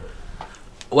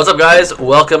What's up, guys?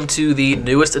 Welcome to the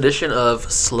newest edition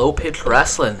of Slow Pitch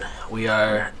Wrestling. We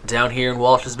are down here in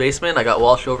Walsh's basement. I got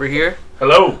Walsh over here.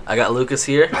 Hello. I got Lucas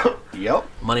here. Yep.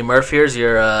 Money Murph here's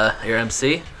your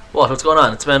MC. Walsh, what's going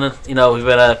on? It's been, we've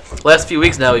been last few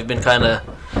weeks now. We've been kind of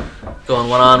going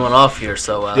one on, one off here.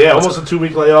 So almost a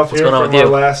 2-week layoff here from our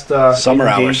last summer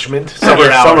engagement. Summer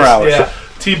hours. Yeah.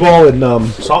 T-ball and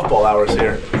softball hours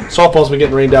here. Softball's been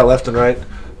getting rained out left and right.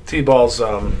 T-ball's,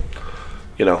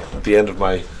 the end of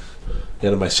my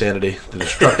sanity,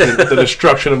 the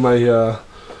destruction of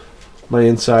my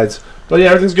insides. But yeah,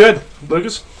 everything's good.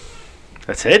 Lucas?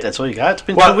 That's it? That's all you got? It's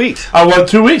been 2 weeks.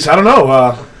 2 weeks. I don't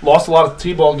know. Lost a lot of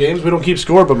T-ball games. We don't keep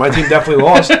score, but my team definitely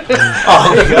lost.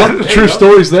 True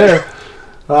stories there.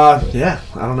 I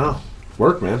don't know.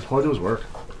 Work, man. All I do is work.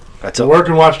 Work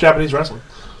and watch Japanese wrestling.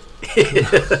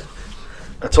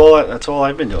 That's all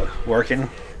I've been doing. Working.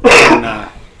 And,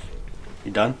 you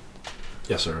done?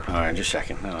 Yes, sir. All right, just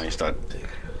checking. No, you start.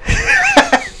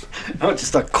 I don't just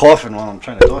start coughing while I'm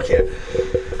trying to talk here.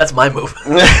 That's my move.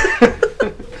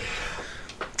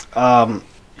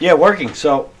 Working.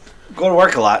 So, go to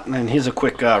work a lot, and then here's a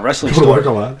quick wrestling Go to story. work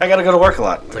a lot? I got to go to work a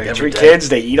lot. I got 3 kids.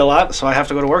 They eat a lot, so I have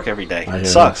to go to work every day. It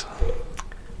sucks.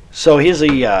 So here's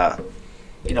a,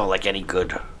 like any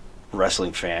good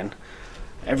wrestling fan,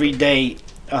 every day,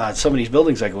 some of these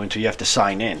buildings I go into, you have to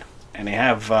sign in, and they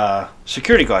have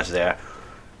security guards there.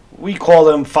 We call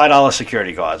them $5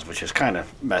 security guards, which is kind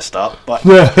of messed up, but I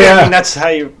mean, that's how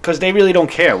because they really don't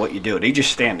care what you do. They just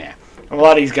stand there. A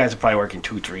lot of these guys are probably working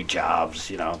 2-3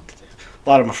 jobs. A lot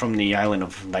of them are from the island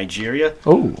of Nigeria.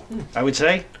 Oh, I would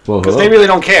say, because they really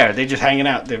don't care. They're just hanging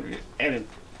out. They're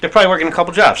probably working a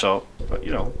couple jobs, so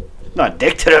not a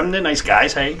dick to them. They're nice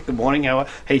guys. Hey, good morning.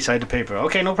 Hey, sign the paper.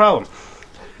 Okay, no problem.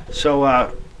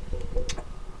 So,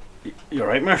 you all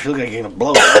right, Murph? You look like you're going to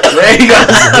blow. There you go.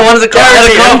 I wanted to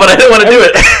cough, but I didn't want to do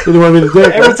it. You didn't want me to do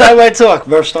it. Every time I talk,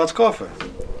 Murph starts coughing.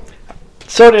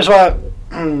 So there's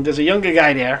a younger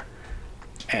guy there,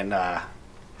 and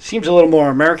seems a little more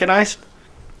Americanized.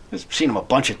 I've seen him a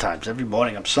bunch of times. Every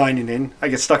morning I'm signing in. I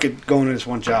get stuck at going to this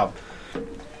one job.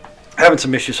 Having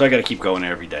some issues, so I got to keep going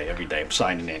there every day. Every day I'm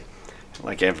signing in.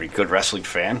 Like every good wrestling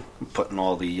fan, I'm putting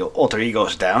all the alter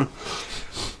egos down.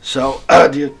 So,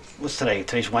 what's today?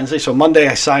 Today's Wednesday. So Monday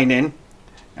I sign in,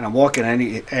 and I'm walking,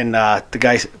 and the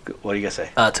guys, what do you guys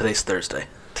say? Today's Thursday.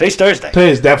 Today's Thursday.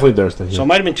 Today is definitely Thursday. Yeah. So it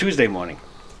might have been Tuesday morning.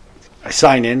 I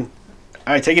sign in.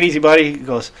 All right, take it easy, buddy. He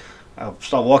goes, I'll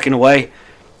start walking away.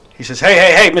 He says,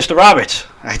 hey, Mr. Roberts.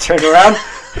 I turn around,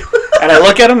 and I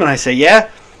look at him, and I say,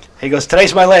 yeah. He goes,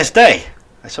 today's my last day.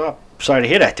 I said, I'm sorry to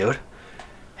hear that, dude.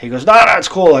 He goes, no, it's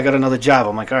cool. I got another job.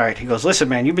 I'm like, all right. He goes, listen,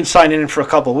 man, you've been signing in for a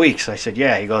couple of weeks. I said,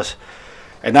 yeah. He goes,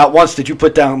 and not once did you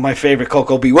put down my favorite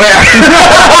Coco Beware. I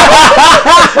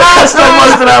still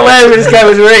busted out laughing. This guy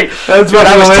was great. That's what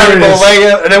I was Terry hilarious.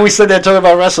 Bollea, and then we stood there talking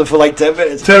about wrestling for like 10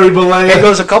 minutes. Terry Bollea. He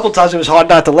goes, a couple times it was hard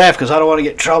not to laugh because I don't want to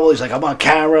get in trouble. He's like, I'm on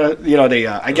camera.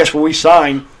 I guess when we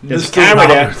sign, there's a Mr. camera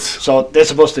there. Roberts. So they're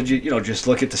supposed to, just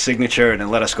look at the signature and then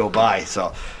let us go by.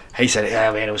 So he said, yeah,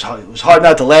 man, it was hard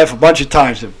not to laugh a bunch of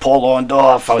times. Paul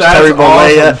Orndorff, I was That's Terry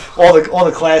Bollea, awesome. all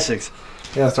the classics.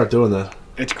 Yeah, start doing that.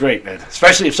 It's great, man.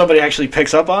 Especially if somebody actually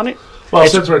picks up on it. Well,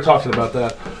 since we're talking about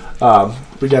that,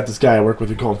 we got this guy I work with.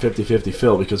 We call him 50-50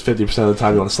 Phil because 50% of the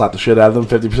time you want to slap the shit out of them,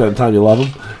 50% of the time you love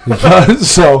him.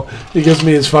 So he gives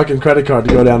me his fucking credit card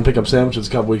to go down and pick up sandwiches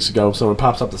a couple weeks ago. Someone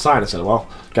pops up the sign. I said, well,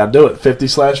 got to do it.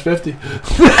 50/50.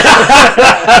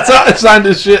 That's how I signed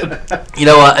this shit.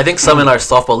 I think some in our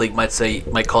softball league might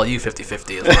call you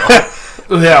 50-50 as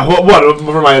well. Yeah, what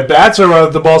for my at-bats or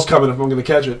the ball's coming if I'm going to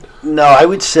catch it? No, I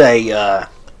would say...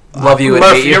 Love you and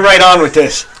Murphy, hate you. you're right on with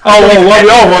this.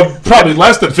 Well, probably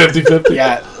less than 50/50.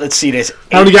 Yeah, let's see this.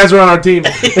 How many guys are on our team?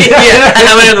 Yeah,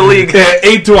 how many in the league?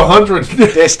 8 to 100.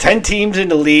 There's 10 teams in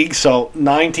the league, so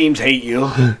 9 teams hate you.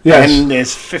 Yes. And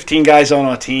there's 15 guys on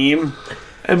our team.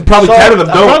 And probably So 10 of them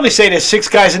I'd don't. probably say there's 6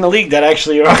 guys in the league that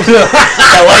actually are I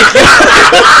like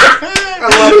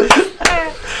you.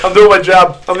 I'm doing my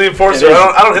job. I'm the enforcer.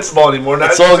 I don't hit the ball anymore.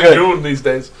 It's all good. Doing these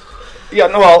days. Yeah,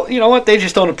 no, well, you know what? They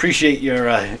just don't appreciate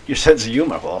your sense of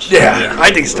humor, boss. Yeah. I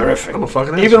think it's terrific. I'm a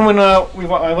fucking Even when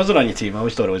I wasn't on your team, I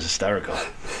always thought it was hysterical.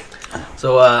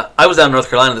 So I was down in North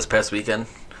Carolina this past weekend.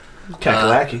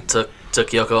 Kakalaki. Took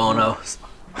Yoko Ono,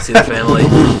 see the family.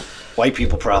 White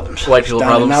people problems. White people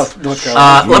Down in problems. North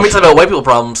Carolina. Let me tell you about white people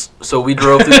problems. So we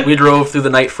drove through the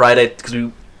night Friday because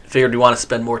we figured we want to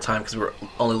spend more time because we were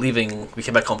only leaving. We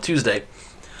came back home Tuesday.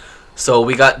 So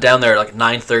we got down there like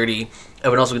 9:30.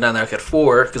 Everyone else went down there like at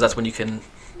 4 because that's when you can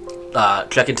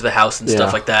check into the house and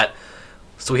stuff like that.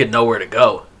 So we had nowhere to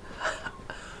go.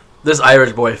 This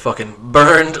Irish boy fucking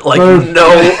burned like Burned. no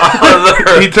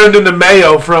other. He turned into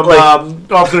Mayo from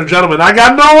Officer and Gentleman. I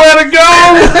got nowhere to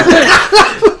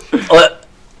go.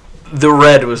 The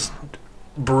red was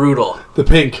brutal. The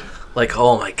pink. Like,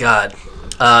 oh my god.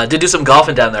 Did do some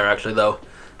golfing down there actually though.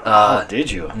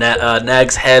 Did you?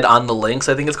 Nag's Head on the Links,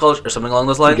 I think it's called, or something along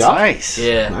those lines. Nice.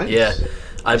 Yeah, Nice. yeah.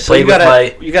 I So played with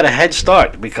my. you got a head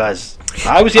start because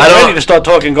I was I don't- ready to start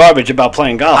talking garbage about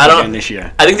playing golf I don't- again this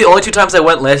year. I think the only 2 times I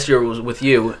went last year was with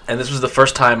you, and this was the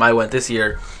first time I went this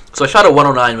year. So I shot a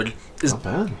 109, which is Not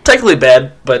bad. technically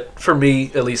bad, but for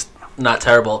me at least not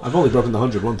terrible. I've only broken the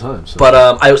 100 one time. So. But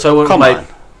I went Come with on. my.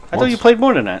 I thought you played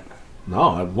more than that.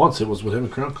 No, once it was with him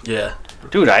and Crunk. Yeah.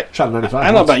 Dude, I Shot 95.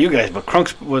 don't know once. about you guys, but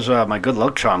Crunks was my good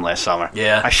luck charm last summer.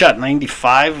 Yeah. I shot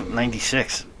 95,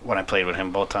 96 when I played with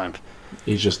him both times.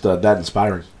 He's just that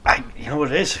inspiring. You know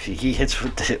what it is? He hits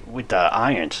with the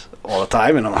irons all the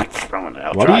time, and I'm like, I'm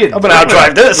gonna What are you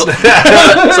outdrive this.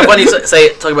 So when you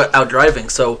talk about out driving,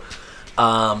 so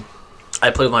I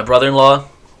played with my brother-in-law,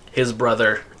 his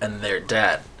brother, and their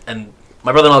dad. And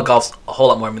my brother-in-law golfs a whole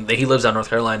lot more. I mean, he lives down in North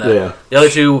Carolina. Yeah. The other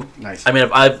two, Nice. I mean,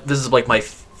 this is like my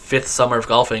 5th summer of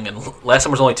golfing, and last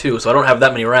summer was only 2, so I don't have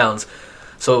that many rounds.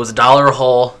 So it was $1 a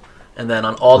hole, and then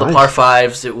on all the Nice. par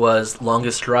 5s, it was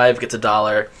longest drive gets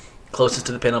 $1, closest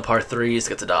to the pin on par 3s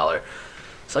gets $1.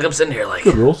 So like I'm sitting here like,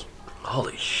 Good rules.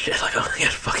 holy shit! Like I'm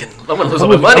gonna lose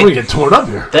I'm all my gonna money. get torn up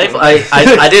here. Thankfully,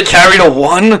 I did Carried a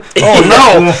 1? Oh,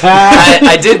 no.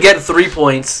 I did get 3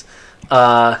 points,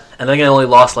 and then I only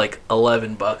lost like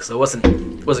 $11, so it wasn't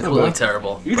completely bad.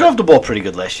 terrible. You drove the ball pretty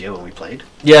good last year when we played.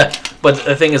 Yeah, but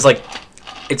the thing is like,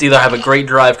 it's either have a great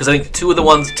drive because I think two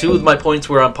of my points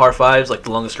were on par 5s, like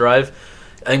the longest drive.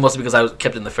 I think mostly because I was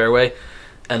kept in the fairway,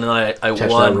 and then I Catch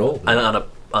won that roll. and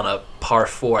on a par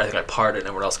 4. I think I parred it, and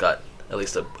everyone else got at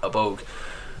least a bogue.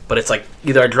 But it's like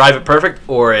either I drive it perfect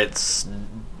or it's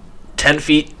 10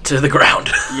 feet to the ground.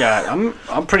 Yeah,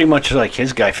 I'm pretty much like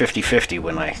his guy, 50-50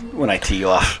 when I tee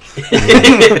off.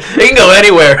 It can go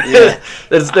anywhere. Yeah.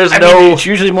 there's I no. mean, it's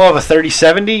usually more of a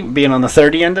 30-70, being on the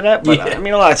 30 end of that. But Yeah. I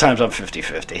mean, a lot of times I'm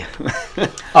 50-50.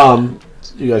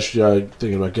 You guys should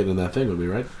thinking about getting in that thing with me,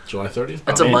 right? July 30th.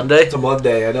 That's a Monday. It's a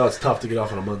Monday. I know it's tough to get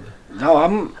off on a Monday. No,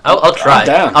 I'll try. I'm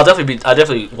down. I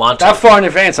definitely want to. that far in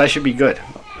advance. I should be good.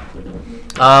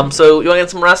 So you want to get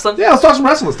some wrestling? Yeah, let's talk some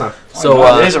wrestling this time.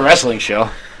 So it is a wrestling show.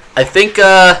 I think we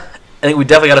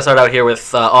definitely got to start out here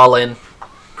with All In.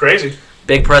 Crazy.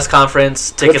 Big press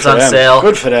conference. Tickets for on them. sale.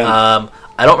 Good for them.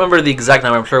 I don't remember the exact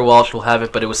number. I'm sure Walsh will have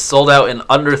it, but it was sold out in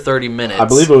under 30 minutes. I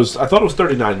believe it was. I thought it was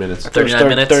 39 minutes. 39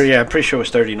 minutes. 30, yeah, I'm pretty sure it was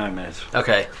 39 minutes.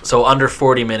 Okay, so under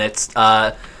 40 minutes.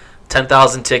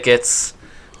 10,000 tickets.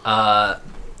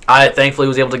 I thankfully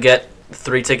was able to get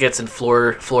 3 tickets in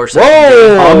floor section.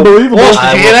 Whoa! Unbelievable. Walsh,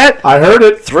 I did you hear will- that? I heard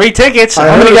it. 3 tickets. I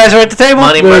How many heard- guys are at the table?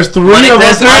 Money, There's 3 of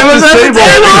us there's at three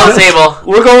this of us table. at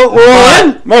the table. We're all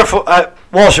in. Murph,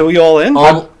 Walsh, are we all in?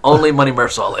 Only Money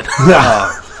Murph's all in.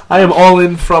 I am all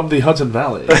in from the Hudson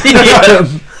Valley.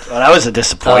 Well, that was a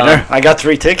disappointer. I got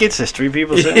 3 tickets. There's 3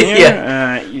 people sitting here.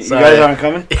 Yeah. You Sorry. guys aren't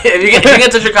coming? if you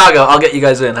get to Chicago, I'll get you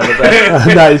guys in. How about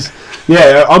that? Nice.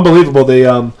 Yeah, unbelievable. They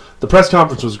the press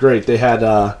conference was great. They had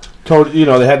Cody.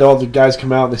 They had all the guys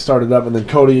come out and they started up, and then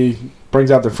Cody brings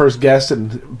out their first guest,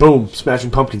 and boom,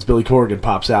 Smashing Pumpkins. Billy Corgan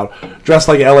pops out, dressed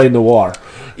like L.A. Noir.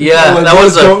 Yeah, Like, that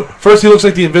was first he looks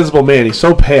like the Invisible Man. He's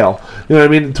so pale. You know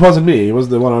what I mean? It wasn't me. He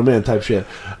wasn't the one-armed man type shit.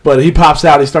 But he pops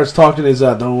out. He starts talking his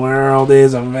the world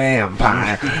is a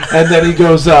vampire. And then he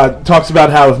goes talks about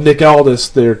how if Nick Aldis,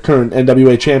 their current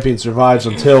NWA champion, survives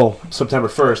until September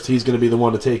 1st, he's going to be the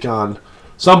one to take on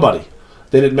somebody.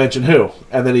 They didn't mention who.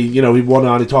 And then he went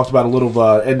on. He talked about a little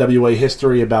NWA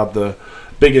history about the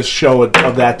biggest show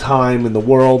of that time in the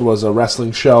world was a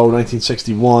wrestling show,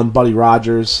 1961. Buddy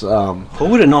Rogers. Who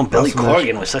would have known Billy Wrestling match.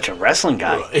 Corgan was such a wrestling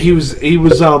guy? He was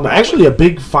actually a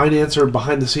big financer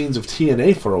behind the scenes of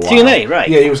TNA for a while. TNA, right.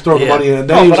 Yeah, he was throwing the Yeah. money in. And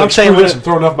then No, he was but I'm like, saying screw when this, I'm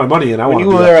throwing enough my money in. I When want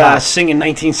you to be were that top. singing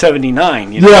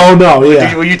 1979, Yeah, oh no,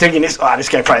 yeah. were you thinking this? Oh, this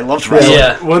guy probably loves wrestling.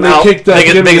 Yeah. When No, they kicked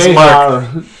biggest Jimmy mark.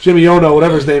 Ahar, Jimmy Ono,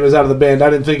 whatever his name is, out of the band, I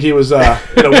didn't think he was wearing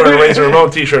a Razor Ramon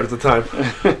t-shirt at the time.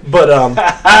 But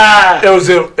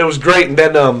it was great. And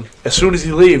then as soon as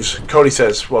he leaves, Cody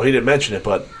says, "Well, he didn't mention it,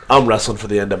 but I'm wrestling for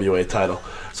the NWA title."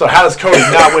 So how does Cody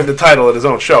not win the title at his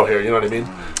own show here? You know what I mean?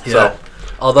 Yeah. So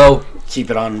Although Keep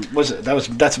it on.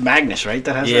 That's Magnus, right?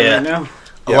 That has Yeah. that right now.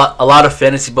 Yeah. a lot of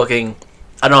fantasy booking,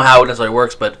 I don't know how it necessarily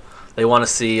works, but they want to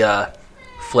see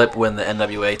Flip win the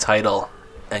NWA title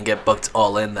and get booked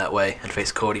All In that way and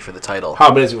face Cody for the title. how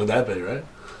amazing would that be, right?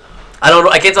 I don't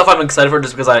know. I can't tell if I'm excited for it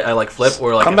just because I like Flip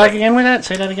or like Come back again with that.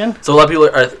 Say that again. So a lot of people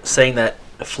are saying that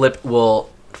Flip will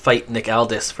fight Nick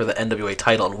Aldis for the NWA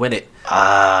title and win it,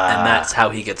 Ah, and that's how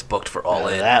he gets booked for All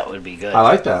In. that would be good. I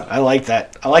like that. I like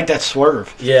that. I like that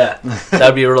swerve. Yeah, that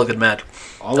would be a real good match.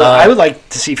 Although I would like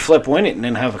to see Flip win it and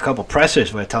then have a couple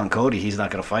pressers by telling Cody he's not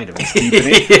going to fight him. He's keeping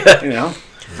it. Yeah. You know,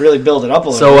 really build it up a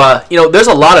little. So, bit. there's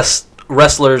a lot of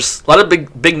wrestlers, a lot of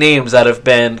big names that have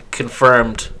been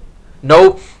confirmed.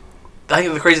 No, I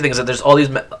think the crazy thing is that there's all these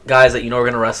guys that are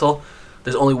going to wrestle.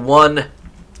 There's only one,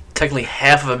 technically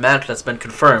half of a match that's been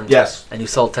confirmed. Yes. And you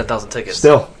sold 10,000 tickets.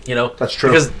 Still. That's true.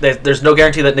 Because there's no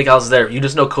guarantee that Nick Aldis is there. You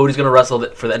just know Cody's going to wrestle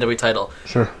for the NWA title.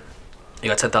 Sure. You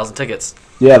got 10,000 tickets.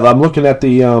 Yeah, I'm looking at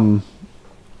some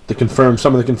of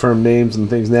the confirmed names and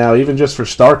things now. Even just for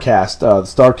Starcast,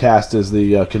 Starcast is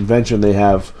the convention they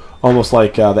have, almost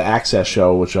like the Access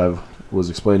show, which was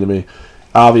explained to me.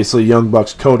 Obviously, Young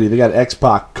Bucks, Cody. They got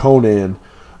X-Pac, Conan,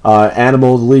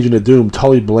 Animal, the Legion of Doom,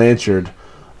 Tully Blanchard,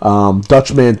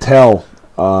 Dutch Mantell.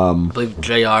 I believe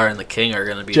JR and the King are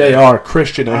going to be there. JR,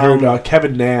 Christian. I heard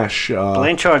Kevin Nash.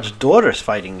 Blanchard's daughter's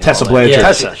fighting. Tessa all that.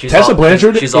 Blanchard. Yeah, Tessa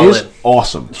Blanchard she's all is in.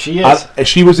 awesome. She is.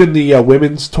 She was in the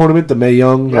women's tournament, the Mae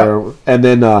Young, Yep. and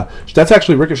then that's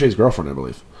actually Ricochet's girlfriend, I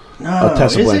believe. No,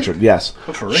 Tessa is Blanchard, it? yes.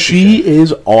 Good for Ricochet. She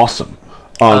is awesome.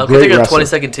 Can Great I think of wrestler.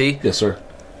 22nd T? Yes, sir.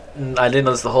 I didn't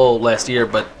know this the whole last year,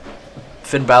 but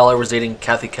Finn Balor was dating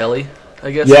Kathy Kelly,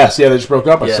 I guess. Yes, yeah, they just broke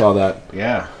up. I Yeah. saw that.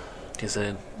 Yeah. He's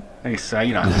in. I guess,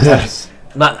 you know. Yes.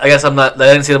 I guess I'm not.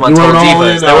 I didn't see them on You Total weren't all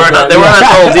Divas. in, They weren't. okay. They weren't on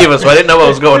Total Divas, so I didn't know what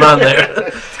was going on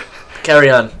there.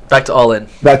 Carry on. Back to All In.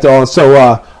 Back to all.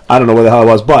 So I don't know where the hell it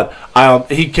was, but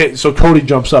so Cody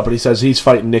jumps up and he says he's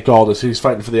fighting Nick Aldis. He's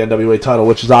fighting for the NWA title,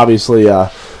 which is obviously a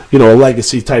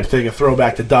legacy type thing, a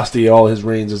throwback to Dusty, all his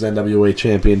reigns as NWA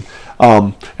champion.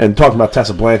 And talking about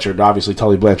Tessa Blanchard, obviously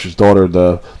Tully Blanchard's daughter,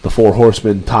 the Four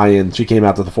Horsemen tie-in. She came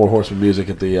out to the Four Horsemen music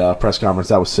at the press conference.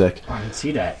 That was sick. I didn't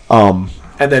see that.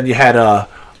 And then you had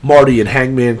Marty and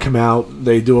Hangman come out.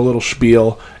 They do a little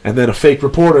spiel, and then a fake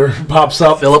reporter pops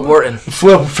up. Philip Orton.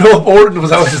 Philip Orton,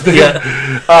 was that what his name?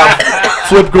 Yeah.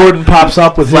 Flip Gordon pops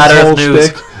up with Flat his Earth whole News.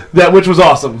 stick. Which was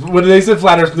awesome. When they said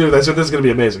Flat Earth News, I said this is going to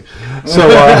be amazing. So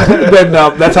then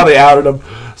that's how they outed him.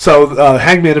 So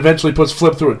Hangman eventually puts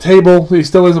Flip through a table. He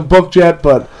still isn't booked yet,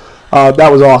 but that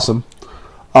was awesome.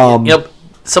 Yep.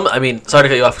 Sorry to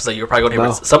cut you off because you were probably going here. No.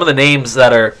 But some of the names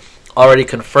that are already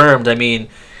confirmed. I mean,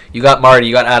 you got Marty,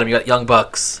 you got Adam, you got Young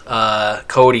Bucks,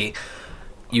 Cody,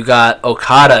 you got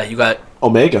Okada, you got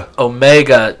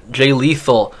Omega, Jay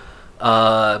Lethal.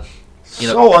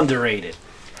 So underrated.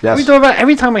 Yes. We talk about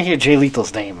every time I hear Jay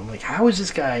Lethal's name, I'm like, how is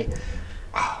this guy?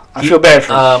 I feel bad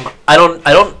for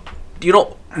him. You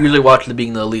don't usually watch the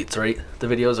Being the Elites, right? The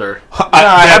videos or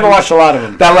I haven't watched a lot of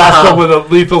them. That last one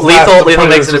with Lethal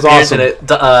makes an appearance in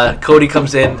it. Cody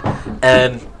comes in,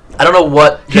 and I don't know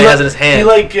what Jay has in his hand.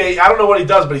 I don't know what he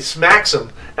does, but he smacks him.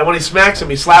 And when he smacks him,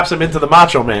 he slaps him into the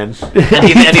Macho Man.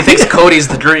 and he thinks Cody's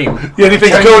the dream. Yeah, and he thinks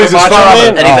Turns Cody's his Macho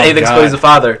father. Man? And he thinks God. Cody's the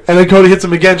father. And then Cody hits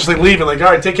him again, just like leaving, like,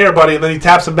 all right, take care, buddy. And then he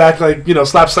taps him back, like,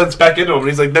 slaps sense back into him. And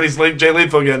he's like, then he's like Jay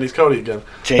Lethal again. He's Cody again.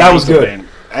 That was good.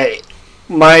 Man.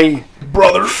 My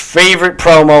Brother. favorite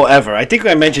promo ever. I think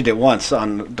I mentioned it once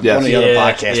on one of the other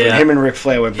Yeah, podcasts. yeah. When him and Ric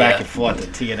Flair went back Yeah. and forth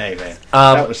at TNA, man.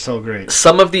 Um, That was so great.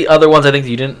 Some of the other ones I think that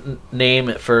you didn't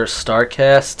name for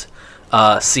StarCast,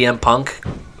 CM Punk,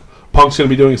 Punk's going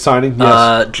to be doing a signing.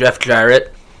 Yes. Jeff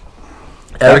Jarrett,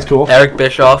 That's cool. Eric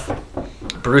Bischoff,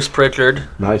 Bruce Pritchard,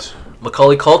 Nice.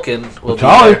 Macaulay Culkin will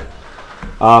Macaulay. be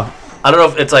there. I don't know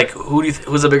if it's like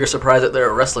who's a bigger surprise that they're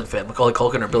a wrestling fan, Macaulay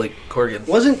Culkin or Billy Corgan?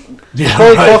 Wasn't Yeah,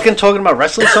 Corey right. Culkin talking about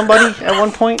wrestling somebody at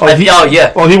one point?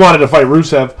 Yeah. Well, he wanted to fight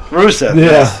Rusev. Rusev.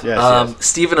 Yeah. Yes.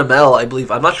 Stephen Amell, I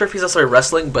believe. I'm not sure if he's necessarily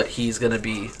wrestling, but he's going to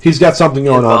be He's got something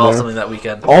going on involved there. something that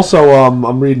weekend. Also,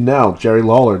 I'm reading now, Jerry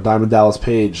Lawler, Diamond Dallas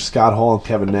Page, Scott Hall, and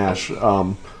Kevin Nash.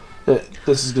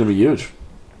 This is going to be huge.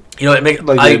 It makes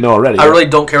Like you didn't know already, I yeah. really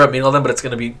don't care about meeting all them, but it's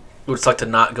going to be. It would suck to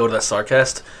not go to that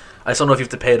StarCast. I just don't know if you have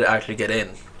to pay to actually get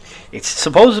in. It's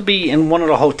supposed to be in one of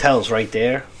the hotels right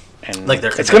there. And Like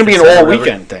their it's going to be an convention center or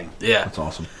all-weekend thing. Yeah. That's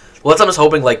awesome. Well, I'm just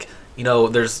hoping,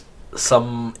 there's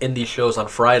some indie shows on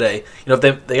Friday. If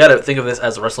they got to think of this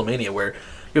as a WrestleMania, where you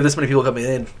have this many people coming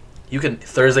in, you can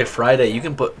Thursday, Friday, you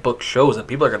can book shows and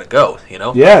people are going to go.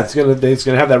 Yeah, it's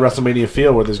gonna have that WrestleMania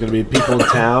feel where there's gonna be people in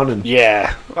town and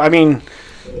Yeah. I mean,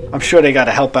 I'm sure they got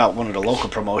to help out one of the local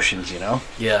promotions,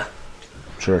 Yeah.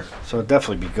 sure. So it'd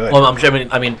definitely be good. Well,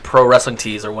 I mean, pro wrestling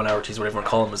tees or 1 hour tees, whatever you want to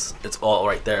call them, it's all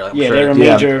right there. I'm Yeah, sure. they're a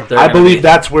Yeah, major. They're I gonna believe be-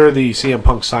 that's where the CM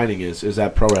Punk signing is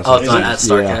that pro wrestling. Oh, it's not at Yeah.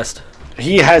 StarCast.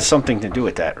 He has something to do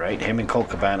with that, right? Him and Colt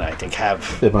Cabana, I think,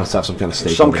 have They must have some kind of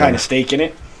stake. some over kind there. of stake in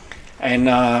it. And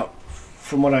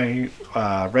from what I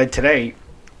read today,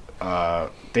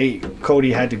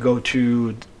 Cody had to go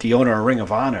to the owner of Ring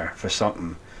of Honor for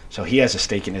something, so he has a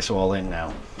stake in this All In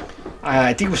now.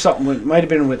 I think it was something. It might have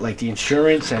been with like the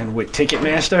insurance and with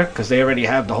Ticketmaster because they already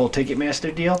have the whole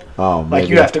Ticketmaster deal. Oh, like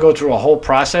you have to go through a whole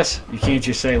process. You can't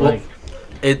just say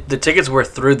the tickets were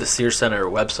through the Sears Center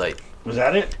website. Was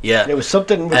that it? Yeah. There was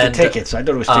something with the tickets. I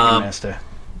thought it was Ticketmaster.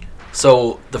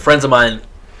 So the friends of mine,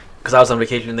 because I was on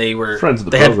vacation, they were friends of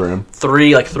the they program.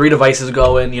 Had three devices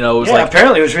going. You know, it was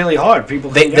apparently it was really hard. People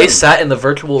they sat in the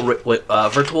virtual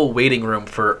waiting room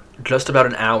for just about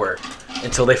an hour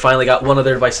until they finally got one of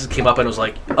their devices came up and was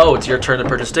like, "Oh, it's your turn to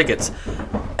purchase tickets."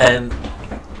 And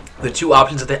the two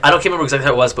options that I can't remember exactly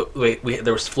how it was, but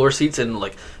there was floor seats in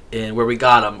where we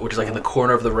got them, which is like in the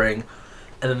corner of the ring,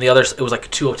 and then the others it was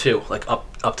like 202, like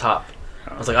up top.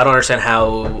 I was like, I don't understand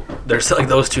how there's like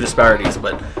those two disparities,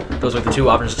 but those were the two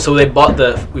options. So we bought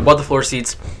the floor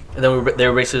seats, and then they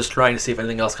were basically just trying to see if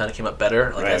anything else kind of came up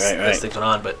better, as things went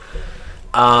on. But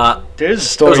there's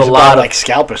stories a about lot like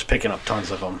scalpers picking up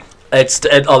tons of them. It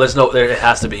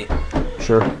has to be.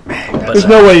 Sure. Man, there's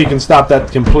no way you can stop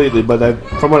that completely, but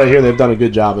from what I hear, they've done a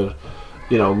good job of,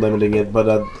 limiting it.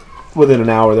 But within an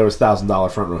hour, there was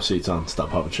 $1,000 front row seats on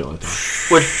StubHub and shit like that.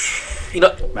 Which,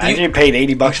 imagine you paid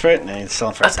 $80 for it and it's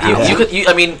selling for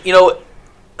 $1,000.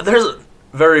 There's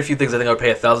very few things I think I would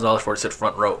pay $1,000 for to sit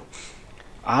front row.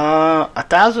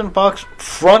 $1,000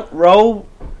 front row,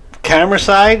 camera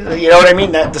side. You know what I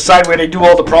mean? The side where they do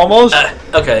all the promos.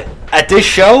 Okay. At this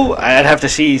show, I'd have to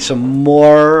see some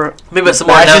more. Maybe some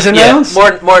more matches announced.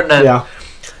 More than yeah.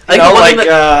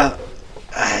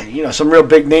 Some real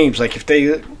big names. Like if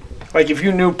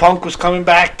you knew Punk was coming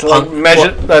back to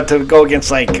to go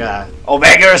against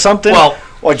Omega or something. Well,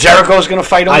 or Jericho's going to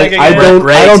fight Omega. I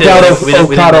don't doubt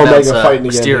Okada Omega fighting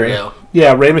Mysterio. again.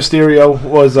 Yeah, Rey Mysterio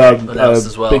was a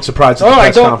big surprise at the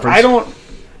press conference. I don't.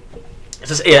 It's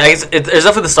just, there's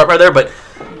definitely the start right there, but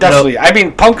definitely. I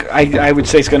mean, Punk. I would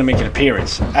say is going to make an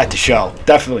appearance at the show.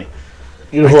 Definitely.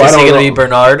 You know who is he going to be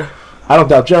Bernard? I don't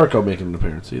doubt Jericho making an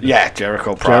appearance either. Yeah,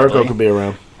 Jericho probably. Jericho could be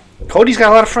around. Cody's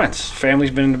got a lot of friends. Family's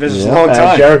been in the business a long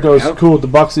time. Jericho's cool with the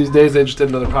Bucks these days. They just did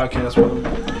another podcast with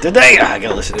him. Did they? I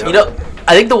gotta listen to it.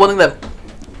 I think the one thing that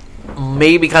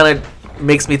maybe kind of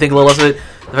makes me think a little less of it,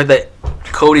 the fact that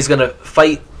Cody's going to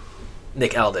fight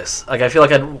Nick Aldis. Like, I feel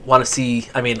like I'd want to see.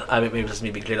 I mean, maybe it's just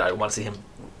me being clear. I want to see him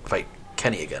fight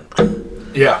Kenny again.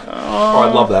 Yeah.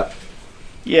 I'd love that.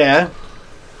 Yeah.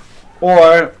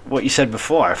 Or what you said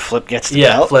before, Flip gets the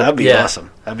belt. That'd be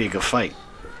awesome. That'd be a good fight.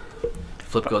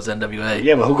 Flip goes NWA.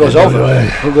 Yeah, but who goes over?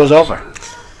 Who goes over?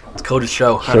 It's Cody's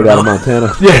show. Straight out of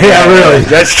Montana. Yeah, really.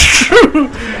 That's true.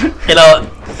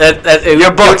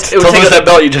 You're booked. To lose that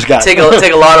belt you just got. Take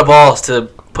a lot of balls to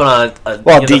put on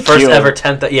the first ever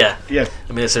 10th. Yeah. Yeah.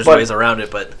 I mean, there's ways around it,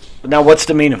 but now what's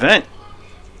the main event?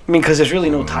 I mean, because there's really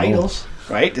no titles,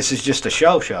 right? This is just a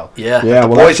show. Yeah. Yeah. The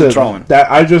boys are throwing.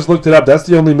 I just looked it up. That's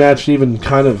the only match even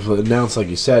kind of announced, like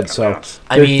you said. So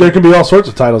there could be all sorts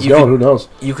of titles going. Who knows?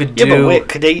 You could do. Yeah, but wait,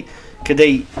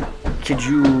 could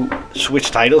you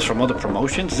switch titles from other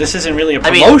promotions? This isn't really a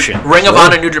promotion. I mean, Ring of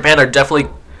Honor and New Japan are definitely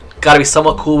got to be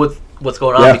somewhat cool with what's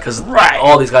going on because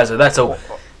all these guys are that. So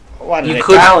you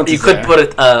could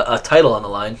put a title on the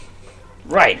line.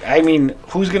 Right. I mean,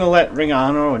 who's gonna let Ring of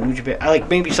Honor or New Japan?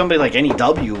 Maybe somebody like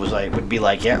NEW would be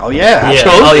like,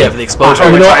 absolutely. For the exposure.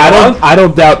 I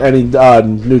don't doubt any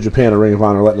New Japan or Ring of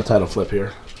Honor letting the title flip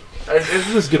here.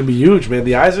 This is going to be huge, man.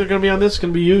 The eyes are going to be on this. It's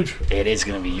going to be huge. It is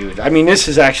going to be huge. I mean, this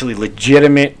is actually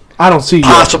legitimate. I don't see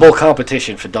possible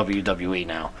competition for WWE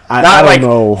now. I don't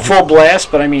know full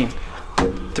blast, but I mean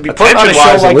to be put on a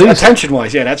show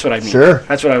attention-wise. Yeah, that's what I mean. Sure,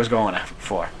 that's what I was going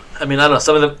for. I mean, I don't know.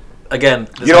 Some of them. Again,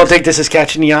 you don't think this is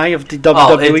catching the eye of the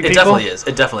WWE people? It definitely is.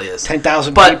 It definitely is.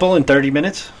 10,000 people in 30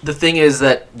 minutes? The thing is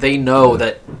that they know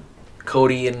that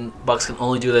Cody and Bucks can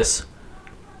only do this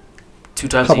 2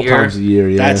 times a year. Couple times a year,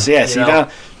 yeah.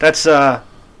 That's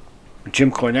Jim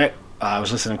Cornette. I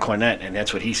was listening to Cornette, and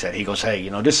that's what he said. He goes, hey,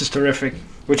 this is terrific.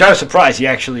 Which I was surprised. He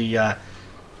actually, gave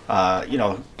a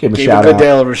good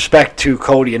deal of respect to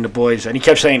Cody and the boys. And he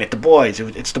kept saying it, the boys.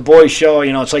 It's the boys' show.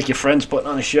 It's like your friends putting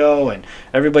on a show, and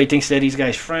everybody thinks they're these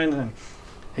guys' friends. And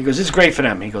he goes, it's great for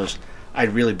them. He goes, I'd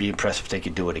really be impressed if they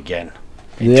could do it again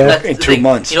in 2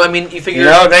 months. I mean, you figure...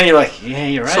 then you're like, yeah,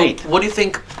 you're right. So what do you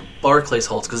think Barclays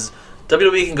holds? Because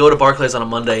WWE can go to Barclays on a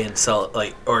Monday and sell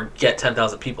or get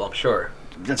 10,000 people, I'm sure.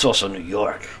 That's also New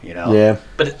York, Yeah.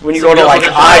 But when you go to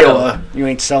Iowa, you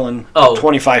ain't selling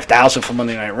 25,000 for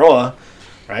Monday Night Raw,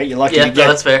 right? You're lucky to get. No,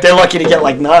 that's fair. They're lucky to get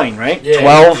 9, right? Yeah,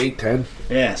 12, 8, 10.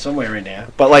 Yeah, somewhere in there.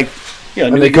 But You know,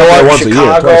 And New they go York, out once a year,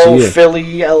 Chicago, twice a year.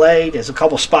 Philly, LA. There's a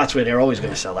couple spots where they're always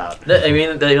going to sell out, I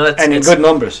mean, that's and in good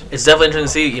numbers. It's definitely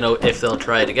interesting to see, if they'll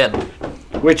try it again.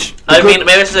 Which I mean,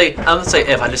 maybe I should say, I'm gonna say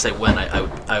if. I just say when.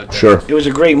 I would. Sure. it was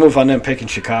a great move on them picking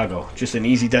Chicago. Just an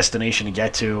easy destination to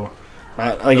get to.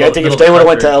 I think Middle if they would have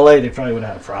went to country. LA, they probably would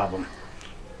have had a problem.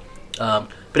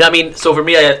 But I mean, so for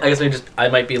me, I guess I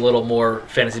might be a little more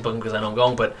fantasy booking because I know I'm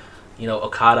going. But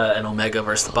Okada and Omega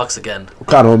versus the Bucks again,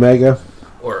 Okada Omega.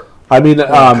 or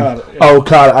Okada, yeah.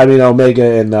 Okada. I mean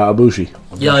Omega and Ibushi.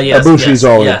 yes, Ibushi's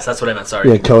all in. yes, that's what I meant. Sorry.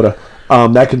 Yeah, Kota.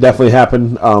 That could definitely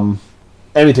happen.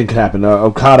 Anything could happen.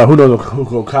 Okada. Who knows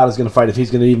who Okada's going to fight if he's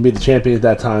going to even be the champion at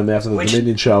that time after the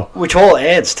Dominion show. Which all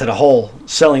adds to the whole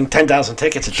selling 10,000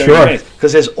 tickets at 30 Sure. minutes.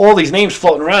 Because there's all these names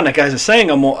floating around that guys are saying,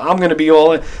 I'm going to be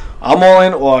all in. I'm all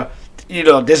in. Or,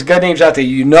 there's good names out there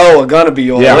are going to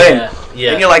be all Yeah. in.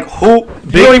 Yeah. And you're like, who?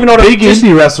 Big, you don't even know big just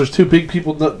indie wrestlers too. Big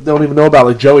people don't even know about,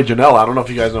 like Joey Janela. I don't know if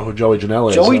you guys know who Joey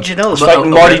Janela is. Joey Janela is but-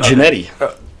 fighting oh, Marty okay.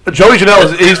 Jannetty. Joey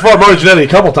Janela he's fought Marty Jannetty a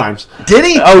couple times. Did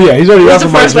he? Oh yeah, he's already When's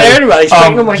wrestled the first I heard about it? He's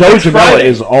fighting him like Joey next Janela Friday.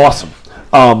 is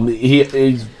awesome.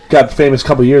 He's got famous a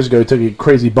couple years ago. He took a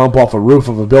crazy bump off a roof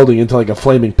of a building into like a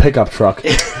flaming pickup truck.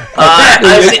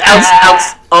 I've seen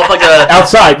off like a.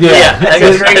 Outside, yeah. Yeah, I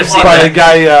guess I've seen by that. a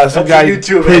guy, some That's guy, a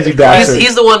YouTube crazy video. bastard.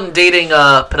 He's the one dating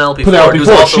Penelope Penelope Ford, who's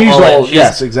Ford. also She's all in. all-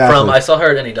 yes, exactly. I saw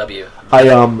her at NEW.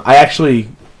 I actually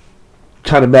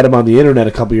kind of met him on the internet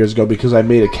a couple years ago because I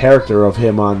made a character of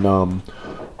him on one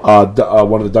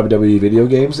of the WWE video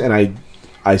games, and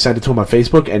I sent it to him on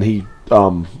Facebook, and he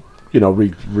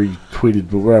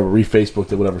retweeted whatever,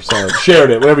 re-Facebooked it, whatever, sorry,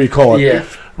 shared it, whatever you call it. Yeah.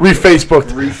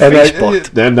 Re-Facebooked.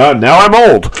 Re-Facebooked. And now I'm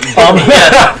old.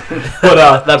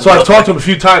 But so I've talked to him a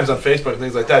few times on Facebook and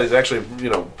things like that. He's actually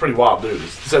pretty wild dude. He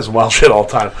says some wild shit all the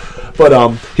time.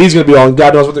 But he's going to be on.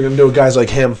 God knows what they're going to do with guys like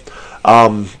him.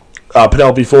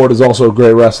 Penelope Ford is also a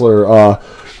great wrestler.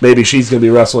 Maybe she's going to be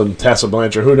wrestling Tessa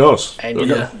Blanchard. Who knows? And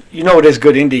there's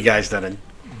good indie guys that are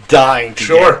dying to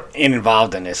Sure. get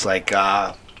involved in this. Like,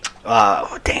 damn,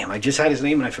 I just had his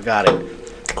name and I forgot it.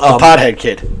 The pothead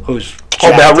kid who's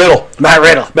Matt Riddle. Matt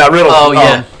Riddle. Oh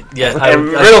yeah, yeah. And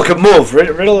Riddle could move.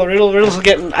 Riddle's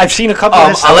getting. I've seen a couple of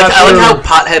his. I like sure. how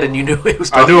pothead and you knew it was.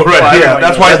 I knew it right. Well, Yeah,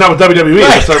 that's why he's not with WWE.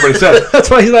 That's what everybody said. That's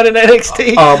why he's not in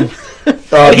NXT.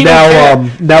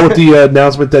 Now with the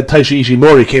announcement that Taisha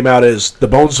Ishimori came out as the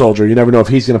Bone Soldier, you never know if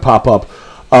he's going to pop up.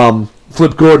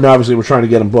 Flip Gordon, obviously, we're trying to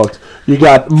get him booked. You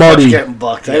got Marty. Getting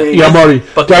bucked. I mean, Yeah, Marty.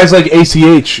 But- Guys like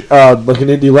ACH, like an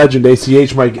indie legend,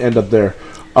 ACH might end up there.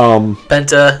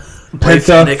 Penta, Ray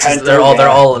Penta. Phoenix, Penta, they're yeah.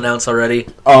 all announced already.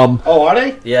 Oh, are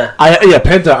they? Yeah.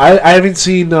 Penta. I haven't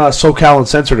seen SoCal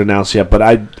Uncensored announced yet, but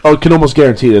I can almost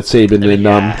guarantee that Saban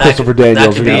and Christopher Daniels That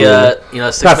are could be gonna be a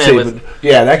not 6-man Saban. with.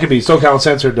 Yeah, that could be SoCal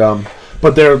Uncensored.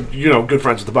 But they're good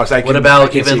friends with the Bucks. What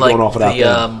about even like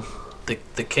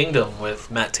the Kingdom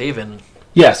with Matt Taven?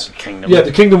 Yes. Kingdom. Yeah,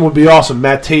 the Kingdom would be awesome.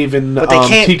 Matt Taven, But they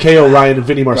can't- TKO Ryan, and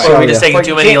Vinny Or are we Marseglia. just taking But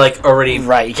too you many can't- like already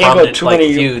Right. You can't go prominent too like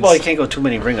many. feuds? Well, you can't go too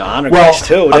many Ring of Honor Well, guys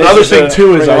too. another thing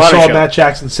too is Ring of I Honor saw show. Matt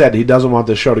Jackson said he doesn't want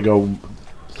this show to go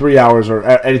 3 hours or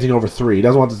anything over 3. He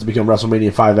doesn't want this to become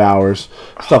WrestleMania 5 hours,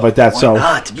 stuff like that. Why So,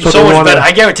 not? To be so so they much wanna- better.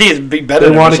 I guarantee it'd be better. They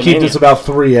than want to keep this WrestleMania. about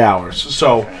 3 hours.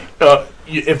 So,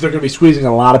 if they're going to be squeezing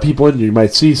a lot of people in, you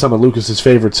might see some of Lucas's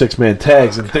favorite 6-man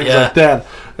tags and things Yeah. like that.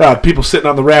 People sitting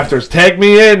on the rafters, tag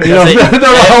me in. They're I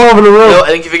think- all over the room. I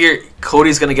think you figure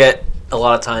Cody's gonna get a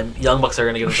lot of time. Young Bucks are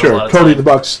gonna get a Sure, lot of Cody time. the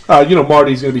Bucks.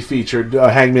 Marty's going to be featured.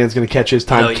 Hangman's going to catch his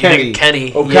time. You think Kenny,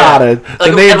 Kenny, Okada. yeah. The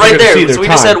Like, names and are right gonna see there. their So we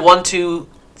just said time. 1, 2,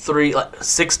 3,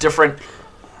 6 different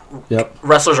Yep.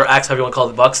 wrestlers or acts, however you want to call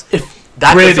it, the Bucks.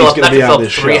 That Brandy's could fill up, gonna that be could fill on up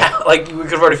this 3 show. hours. Like we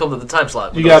could have already filmed at the time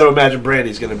slot. You got to imagine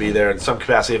Brandy's going to be there in some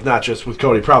capacity, if not just with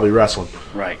Cody, probably wrestling.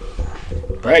 Right.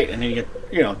 And then you get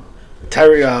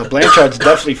Terry Blanchard's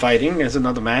definitely fighting as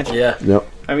another match. Yeah. Yep.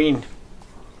 I mean,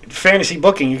 fantasy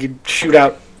booking, you could shoot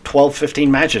out 12,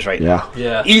 15 matches right now. Yeah.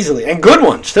 Yeah. Easily. And good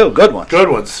ones, too. Good ones. Good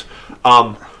ones.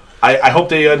 I hope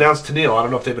they announce Tenille. I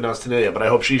don't know if they've announced Tenille yet, but I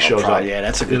hope she shows up. Yeah,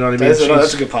 that's a good. You know what I mean? That's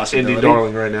a good Indie possibility.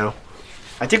 darling right now.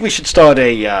 I think we should start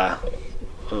a.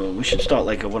 We should start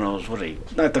like one of those.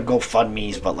 Not the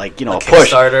GoFundMes, but like a push.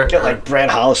 Kickstarter. Get like Brad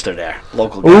Hollister there,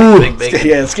 local Ooh, guy. Big Bacon.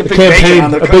 Yeah, let's get a Big Bacon campaign,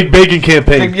 on the a big bacon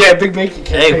campaign. Big Bacon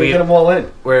campaign. we- Get them all in.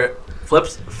 Where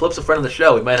Flip's a friend of the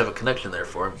show. We might have a connection there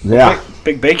for him. Yeah.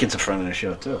 Big Bacon's a friend of the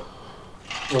show too.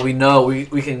 Well, we know we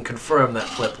can confirm that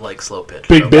Flip likes slow pitch.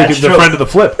 Big so- bacon's the true. friend of the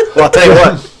flip. Well, I'll tell you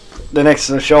what. The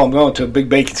next show I'm going to, Big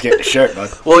Bacon's getting a shirt, bud.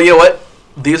 Well, you know what?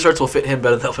 These shirts will fit him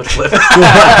better than they'll fit Flip.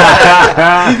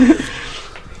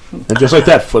 And just like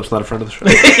that, Flip's not a friend of the show.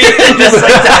 Just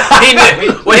like that. He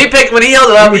knew. When he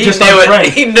yelled it out, We he just knew it.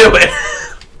 unfriend. He knew it.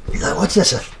 What's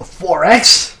this? A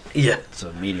 4X? Yeah. It's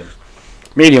a medium.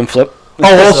 Medium Flip.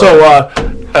 Oh,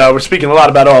 also, we're speaking a lot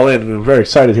about All In. We're very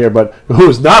excited here, but who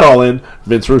is not All In?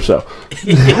 Vince Russo.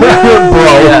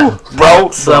 Yeah. Bro,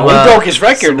 Some, he broke his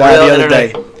record some the real other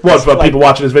internet- day. What, about people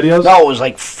watching his videos? No, it was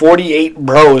like 48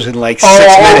 bros in like 6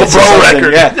 Oh, minutes. the or bro something.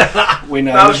 record. Yeah. When,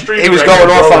 That was street he was record, going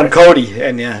off bro on record. Cody,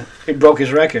 and yeah, he broke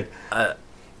his record.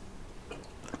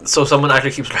 So someone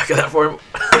actually keeps track of that for him.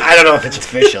 I don't know if it's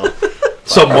official.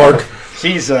 Some Mark.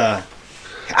 He's, I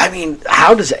mean,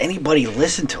 how does anybody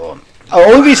listen to him? The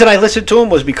only reason I listened to him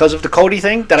was because of the Cody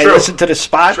thing, that True. I listened to the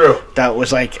spot True. that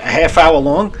was like a half hour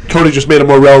long. Cody just made him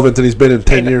more relevant than he's been in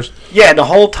 10 years. Yeah, and the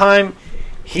whole time,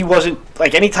 he wasn't,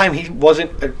 like, anytime he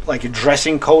wasn't, like,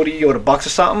 addressing Cody or the Bucks or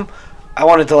something, I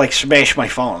wanted to, like, smash my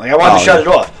phone. Like, I wanted to shut it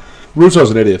off.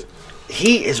 Russo's an idiot.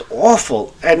 He is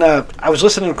awful. And I was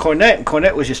listening to Cornette, and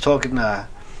Cornette was just talking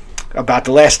about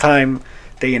the last time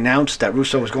they announced that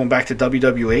Russo was going back to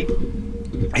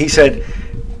WWE. He said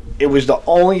it was the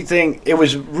only thing. It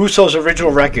was Russo's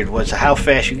original record was how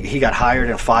fast he got hired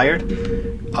and fired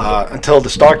until the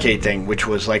Starrcade thing, which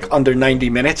was like under 90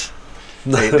 minutes.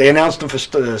 They announced him for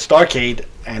Starrcade,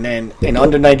 and then in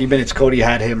under 90 minutes, Cody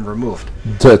had him removed.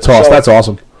 To toss, that's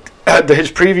awesome.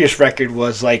 His previous record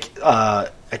was like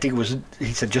I think it was,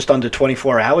 he said, just under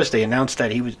 24 hours. They announced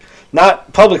that he was,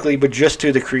 not publicly, but just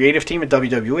to the creative team at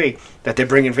WWE, that they're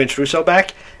bringing Vince Russo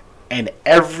back. And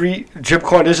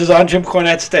this is on Jim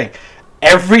Cornette's thing.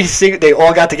 They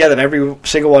all got together, and every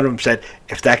single one of them said,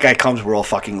 if that guy comes, we're all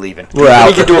fucking leaving. We're out.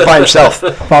 He can do it by himself.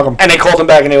 Fuck him. And they called him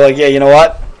back, and they were like, yeah, you know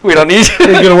what? We don't need you. He's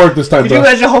going to work this time, Could you bro.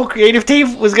 imagine the whole creative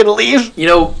team was going to leave? You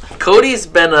know, Cody's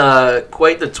been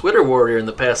quite the Twitter warrior in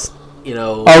the past,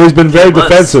 Oh, he's been very months.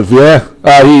 defensive,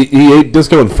 yeah. He ate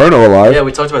Disco Inferno alive. Yeah,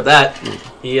 we talked about that.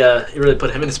 He really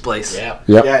put him in his place. Yep.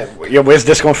 Yeah, where's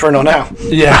Disco Inferno now?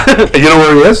 Yeah. You know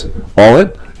where he is? All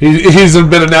In. He's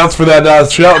been announced for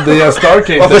that show, the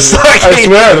Starrcade. Well, the thing. Starrcade. I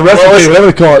swear, the rest of the whatever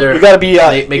they call it. They're You got to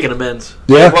be... making amends.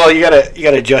 Yeah. Well, you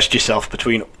gotta adjust yourself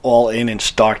between All In and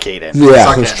Starrcade. And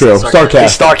Yeah, that's true.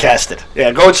 Starrcast. Starrcast. Starcasted.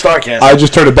 Yeah, go with Starcast. I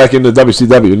just turned it back into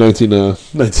WCW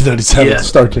 1997. Yeah.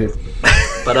 Starrcade.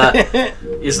 But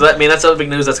yeah, so that's other big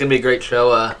news. That's gonna be a great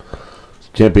show.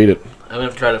 Can't beat it. I'm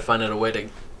gonna try to find out a way to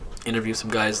interview some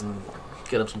guys and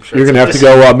get them some shirts. You're going to have to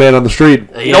go man on the street.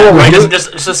 You know what, right?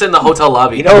 just in the hotel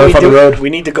lobby. You know what Murph on the we do? road. We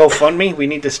need to GoFundMe. We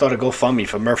need to start a GoFundMe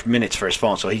for Murph Minutes for his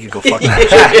phone so he can go fucking... Murph,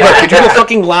 could you go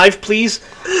fucking live, please?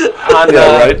 On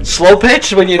Yeah, right. Slow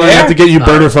pitch when you're We there? have to get you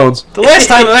burner phones. The last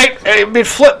time, I met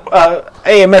Flip.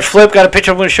 I met Flip, got a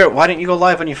picture of him with a shirt. Why didn't you go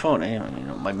live on your phone? Hey,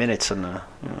 my minutes and...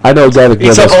 I know a guy that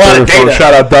Eats gets us up a lot burner of phones. data.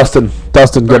 Shout out Dustin.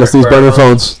 Dustin, get us these burner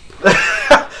phones.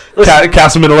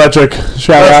 Castleman Electric.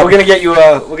 Shout Murph, out. we're gonna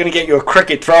get you a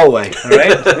cricket throwaway, all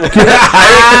right?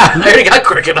 I already got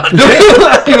cricket on.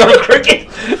 You want a cricket?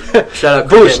 Shout out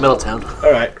Boost. Cricket Middletown.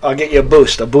 All right, I'll get you a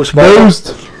boost ball.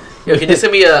 Boost. Yo, can you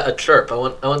send me a chirp? I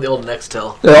want the old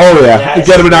Nextel. Oh, yeah. Yes.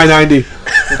 Get him an I-90.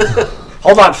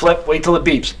 Hold on, Flip. Wait till it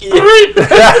beeps.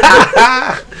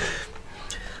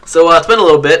 So it's been a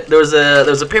little bit. There was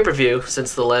a pay-per-view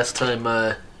since the last time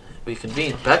we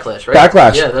convened. Backlash, right?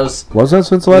 Backlash. Yeah, that was. Was that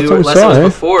since the last time we last saw time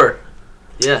was it? before.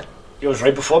 Yeah. It was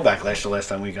right before Backlash the last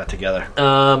time we got together.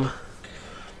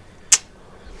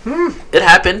 It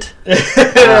happened. Yeah,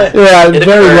 It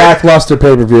very occurred. lackluster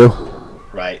pay-per-view.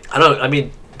 Right. I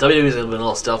mean, WWE's been a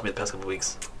little stealth me the past couple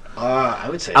weeks. I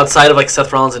would say. Outside of like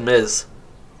Seth Rollins and Miz.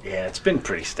 Yeah, it's been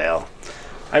pretty stale.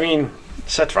 I mean,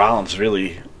 Seth Rollins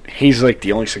really, he's like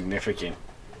the only significant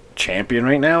champion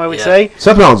right now, I would Yeah. say,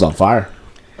 Seth Rollins on fire.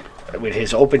 with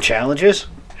his open challenges.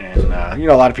 And,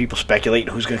 a lot of people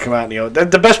speculating who's going to come out.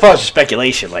 And, the best part is the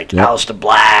speculation, like Yep. Aleister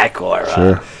Black or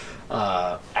Sure.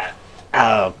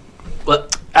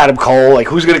 But Adam Cole. Like,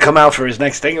 who's going to come out for his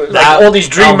next thing? Like, all these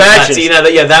dream matches.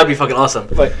 that would be fucking awesome.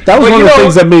 But, That was but one of the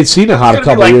things that made Cena hot a it's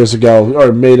gonna couple be like- years ago,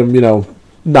 or made him,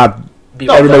 not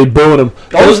No, everybody booing him.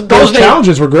 those Those names-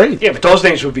 challenges were great. Yeah, but those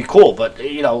things would be cool. But,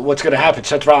 what's going to happen?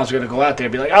 Seth Rollins is going to go out there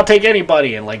and be like, I'll take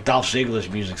anybody. And, like, Dolph Ziggler's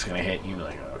music's going to hit. And you'll be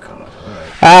like, oh, come on. All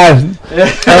right. I don't think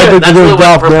That's they're doing what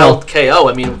Dolph now. propelled KO.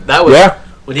 I mean, that was Yeah.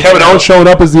 when he Kevin came out. Owens showing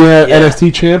up as the Yeah.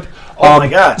 NXT champ. Oh, my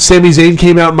God. Sami Zayn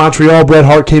came out in Montreal. Bret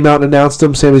Hart came out and announced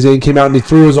him. Sami Zayn came out and he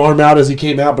threw his arm out as he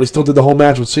came out, but he still did the whole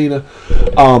match with Cena.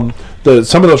 Some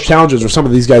of those challenges are some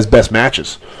of these guys' best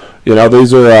matches.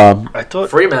 These are I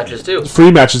thought Free matches too. free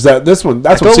matches. That's when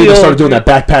thought we Cena all started doing agreed.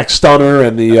 that backpack stunner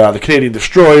and the Canadian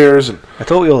Destroyers. And I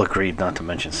thought we all agreed not to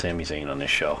mention Sami Zayn on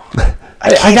this show.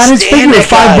 I got his stand figure that at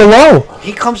Five guy. Below.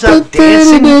 He comes out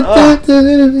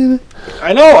dancing.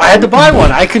 I know. I had to buy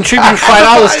one. I contributed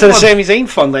 $5 to the Sami Zayn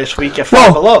fund last week at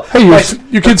Five Below. Hey,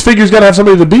 your kid's figure's got to have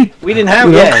somebody to beat. We didn't have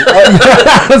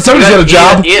Somebody's got a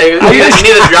job. Yeah, you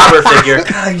need a jobber figure.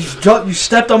 God, you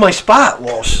stepped on my spot,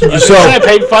 Walsh. So I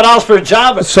paid $5 for a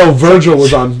job. So Virgil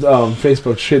was on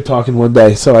Facebook shit talking one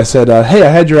day. So I said, "Hey, I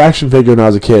had your action figure when I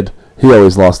was a kid. He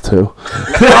always lost too."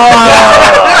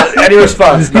 Any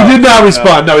response? He did not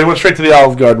respond. No, he went straight to the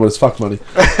Olive Garden with his fuck money.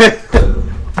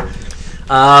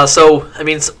 So I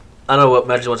mean, I don't know what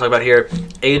matches you want to talk about here.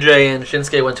 AJ and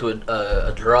Shinsuke went to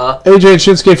a draw. AJ and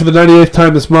Shinsuke for the 98th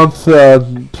time this month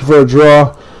for a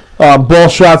draw. Ball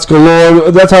shots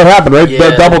galore. That's how it happened, right?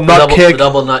 Yeah, the double nut kick. The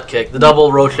double nut kick. The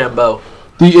double Rochambeau.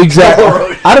 The exact.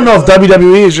 I don't know if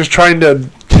WWE is just trying to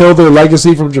kill their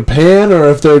legacy from Japan, or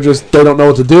if they don't know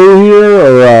what to do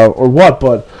here, or what.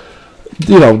 But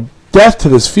death to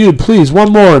this feud, please.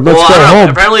 One more, and let's go home.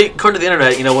 Apparently, according to the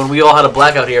internet, when we all had a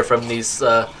blackout here from these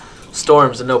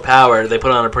storms and no power, they put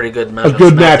on a pretty good match. A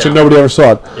good match, and nobody ever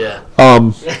saw it. Yeah.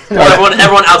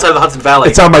 Everyone outside of the Hudson Valley.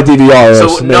 It's on my DVR.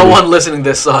 So no one listening to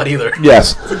this saw it either.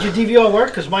 Yes. Did your DVR work?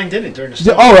 Because mine didn't during the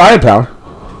storm. Oh, I had power.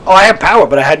 Oh, I had power,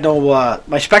 but I had no.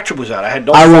 My Spectrum was out. I had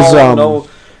no. No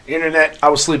internet. I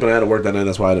was sleeping. I had to work that night.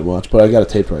 That's why I didn't watch. But I got it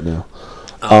taped right now.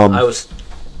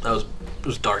 It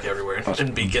was dark everywhere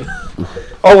in Beacon.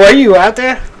 Oh, were you out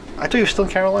there? I thought you were still in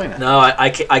Carolina. No,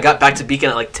 I got back to Beacon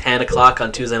at like 10 o'clock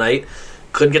on Tuesday night.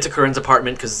 Couldn't get to Corinne's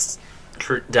apartment because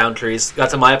down trees.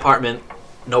 Got to my apartment,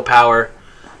 no power.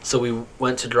 So we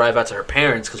went to drive out to her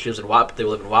parents because she lives they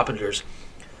live in Wappingers.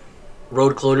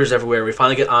 Road closures everywhere. We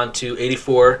finally get on to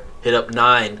 84, hit up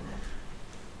 9.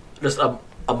 Just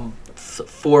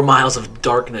 4 miles of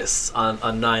darkness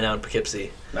on 9 out in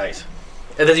Poughkeepsie. Nice.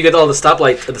 And then you get all the stop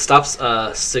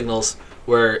signals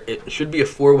where it should be a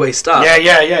 4-way stop.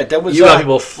 Yeah. That was. You got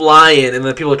people flying, and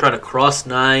then people are trying to cross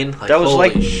 9. Like, that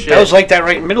was shit. That was like that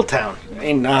right in Middletown,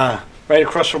 right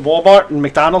across from Walmart and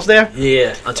McDonald's there.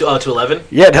 Yeah, on 211.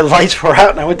 Yeah, the lights were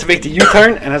out, and I went to make the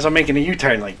U-turn, and as I'm making the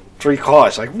U-turn, like 3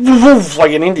 cars, like woof, woof,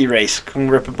 like an indie race, come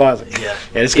ripping by. Yeah,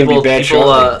 it's gonna be bad.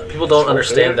 People don't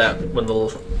understand that when I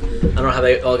don't know how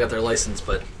they all got their license,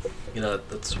 but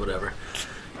that's whatever.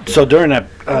 So during that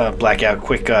blackout,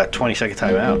 quick 20-second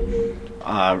time out,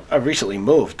 I recently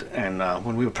moved, and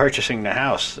when we were purchasing the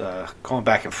house, going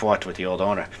back and forth with the old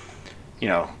owner,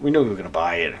 we knew we were going to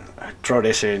buy it, throw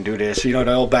this in, do this, the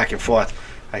old back and forth.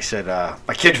 I said,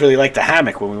 my kids really liked the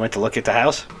hammock when we went to look at the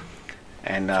house,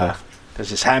 and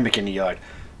there's this hammock in the yard.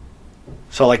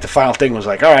 So, the final thing was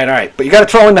like, all right, but you got to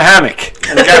throw in the hammock.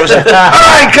 And the guy was like, all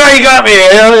right, Carl, you got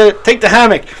me. Take the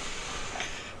hammock.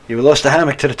 You lost the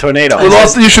hammock to the tornado. You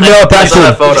should mail it back to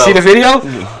him. Did you see the video?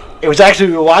 It was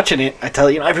actually, we were watching it. I tell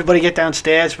everybody get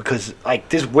downstairs because,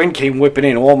 this wind came whipping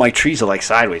in. All my trees are,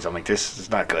 sideways. I'm like, this is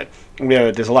not good.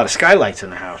 There's a lot of skylights in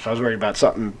the house. I was worried about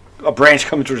a branch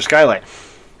coming through the skylight.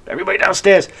 Everybody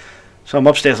downstairs. So I'm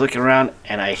upstairs looking around,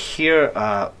 and I hear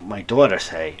my daughter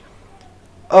say,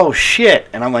 "Oh shit!"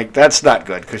 And I'm like, "That's not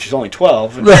good," because she's only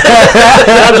 12. And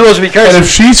I'm supposed to be cursing. And if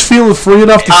she's feeling free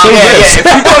enough to say this, if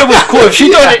she thought it was cool,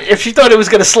 if she thought it was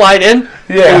going to slide in,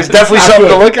 it was definitely something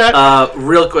to look at.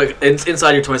 Real quick,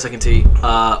 inside your 20-second tee,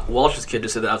 Walsh's kid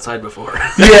just said that outside before.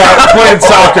 Yeah, playing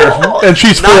soccer, and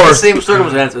she's 4. Not the same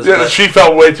circumstances. Yeah, she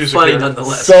felt way too funny secure.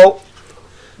 nonetheless.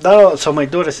 So my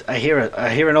daughter, I hear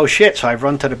an oh shit. So I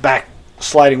run to the back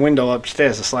sliding window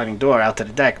upstairs, the sliding door out to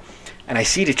the deck, and I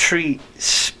see the tree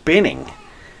spinning.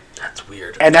 That's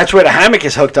weird. And that's where the hammock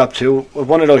is hooked up to, with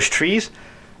one of those trees.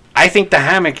 I think the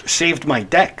hammock saved my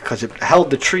deck because it held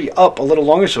the tree up a little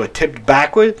longer, so it tipped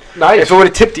backward. Nice. If it would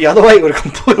have tipped the other way, it would have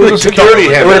completely took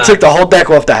the whole deck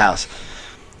off the house.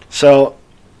 So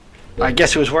I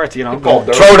guess it was worth throw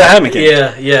the hammock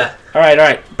in. Yeah. All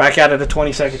right. Back out of the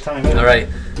 20-second time. All right.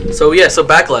 So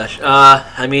Backlash.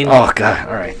 Oh God.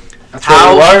 All right. That's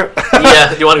how? Where we were?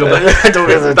 Yeah. You want to go back to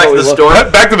the store?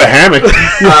 Back to the hammock.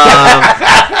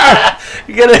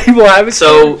 You got any more hammocks?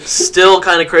 So still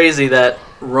kind of crazy that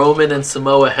Roman and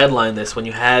Samoa headlined this when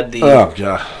you had the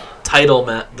title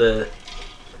the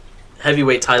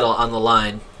heavyweight title on the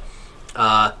line.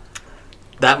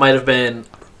 That might have been.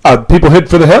 People hit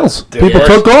for the hills. People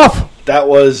took off. That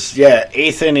was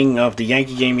 8th inning of the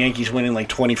Yankee game. Yankees winning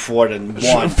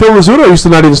 24-1. Phil Rizzuto used to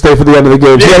not even stay for the end of the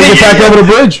game. He had to get back over the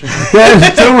bridge. Yeah,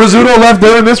 Phil Rizzuto left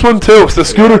during this one too. The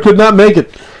scooter could not make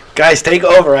it. Guys, take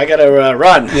over. I gotta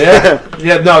run.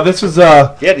 No, this is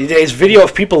there's video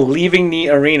of people leaving the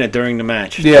arena during the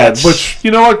match. Which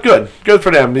you know what? Good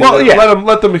for them. Well,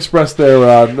 let them express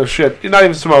their shit. Not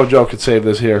even Samoa Joe could save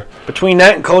this here. Between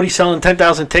that and Cody selling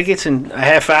 10,000 tickets in a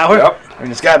half hour, yep. I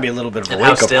mean, it's got to be a little bit of a and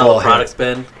wake-up how stale call the product's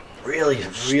been. Really.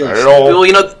 Well,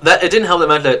 you know that it didn't help the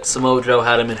match that Samoa Joe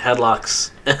had him in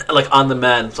headlocks, like on the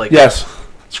mat. It's like Yes.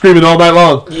 Screaming all night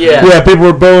long. Yeah. Yeah, people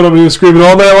were booing him. He was screaming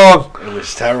all night long. It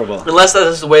was terrible. Unless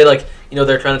that's the way, like, you know,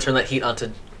 they're trying to turn that heat onto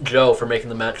Joe for making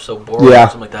the match so boring or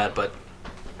something like that. But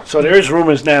So there is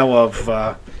rumors now of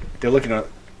they're looking to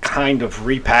kind of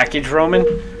repackage Roman.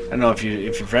 I don't know if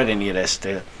you've read any of this.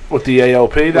 With the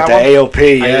AOP, With that the one?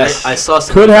 AOP, yes. I saw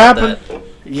something Could about happen.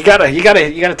 that. You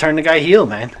gotta turn the guy heel,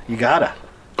 man. You gotta.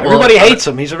 Everybody hates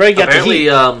him. He's already got the Apparently, heat.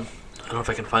 I don't know if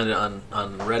I can find it on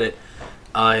Reddit.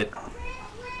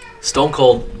 Stone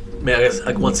Cold, I guess,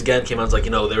 like, once again came out and was like, you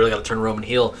know, they really got to turn Roman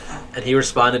heel, and he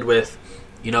responded with,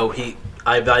 you know,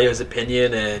 I value his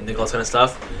opinion and all that kind of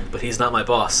stuff, but he's not my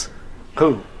boss.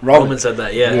 Who? Roman said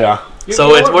that, yeah. Yeah.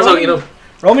 So it's more so, you know,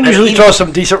 Roman I usually mean, throws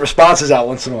some decent responses out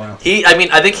once in a while.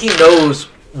 I think he knows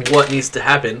what needs to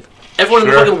happen. Everyone in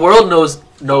the fucking world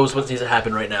knows what needs to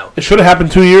happen right now. It should have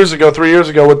happened 2 years ago, 3 years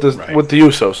ago with the Right. with the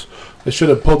Usos. They should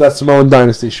have pulled that Samoan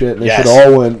Dynasty shit. And they Yes. should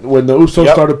have all went when the Usos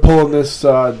Yep. started pulling this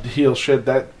heel shit.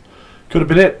 That could have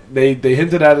been it. They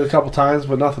hinted at it a couple times,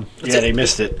 but nothing. Yeah, they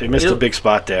missed it. They missed a big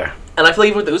spot there. And I feel like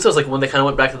even with the Usos, like, when they kind of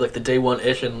went back to, like, the day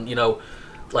one-ish and, you know,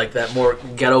 like, that more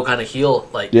ghetto kind of heel,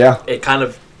 like, Yeah. it kind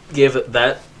of gave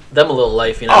them a little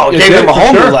life, you know? Oh, it It gave did, them a for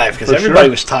whole new sure. life because For everybody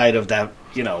sure. was tired of that.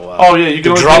 You know. Oh yeah, you the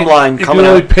can only drum paint, line you coming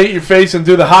can only out. paint your face and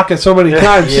do the haka so many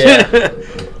times. Yeah.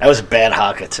 That was a bad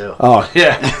haka too. Oh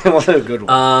yeah. What a good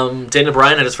one. Daniel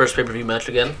Bryan had his first pay-per-view match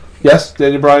again. Yes,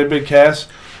 Daniel Bryan, Big Cass,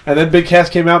 and then Big Cass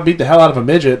came out and beat the hell out of a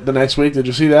midget the next week. Did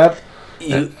you see that?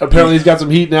 Apparently he's got some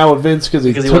heat now with Vince because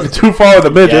he took it too far with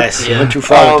the midget. Yes, he Yeah. went too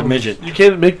far with the midget. You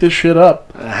can't make this shit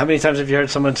up. How many times have you heard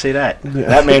someone say that?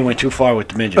 That man went too far with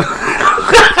the midget.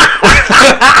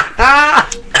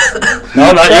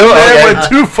 No, not you. That man Okay. went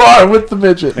too far with the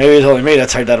midget. Maybe it's only me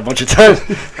that's heard that a bunch of times.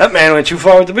 That man went too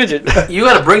far with the midget. You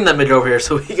got to bring that midget over here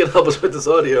so he can help us with this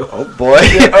audio. Oh boy.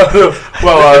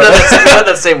 Not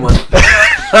that same one.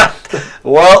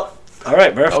 Well, all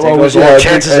right, Murph. Take those yeah, all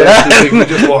chances of that. We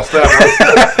just lost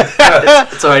that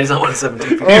It's alright, he's not 117.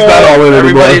 He's not all in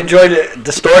Everybody anymore. enjoyed it.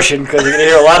 Distortion because you're gonna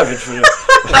hear a lot of it from you.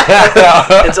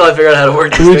 Until I figure out how to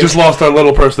work this We thing. just lost our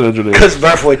little person engineer. Because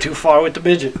Murph went too far with the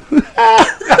midget.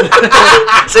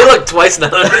 Say it like twice now.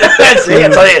 See, I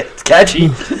tell you, it's catchy.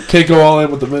 Can't go all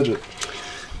in with the midget.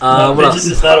 What Midget else?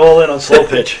 is not all in on slow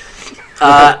pitch.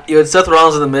 You had Seth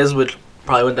Rollins and The Miz, which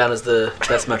probably went down as the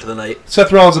best match of the night.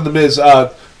 Seth Rollins and The Miz,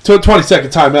 20-second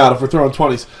timeout if we're throwing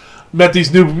 20s. Met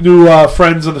these new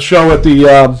friends on the show at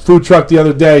the food truck the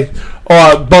other day.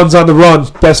 Buns on the Run,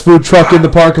 best food truck in the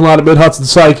parking lot of Mid-Hudson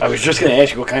Psych. I was just going to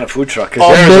ask you what kind of food truck, because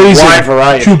there's a Amazing wide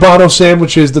variety. Cubano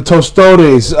sandwiches, the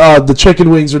tostones, the chicken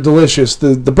wings are delicious.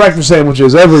 The breakfast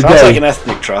sandwiches every Sounds day. like an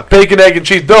ethnic truck. Bacon, egg, and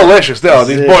cheese, delicious. No,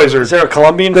 these boys are. Is there a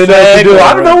Colombian They know what to flag? do.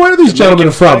 I don't or know where these a gentlemen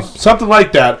are from. Dominican Something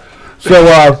like that.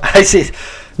 So I see.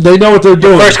 they know what they're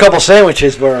doing. First couple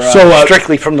sandwiches were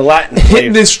strictly from the Latin.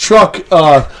 Hitting this truck.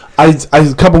 I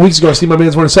a couple weeks ago, I see my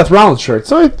man's wearing a Seth Rollins shirt.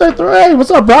 So hey,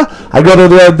 what's up, bro? I go to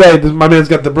the other day. My man's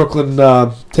got the Brooklyn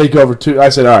takeover too. I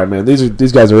said, all right, man,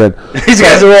 these guys are in. These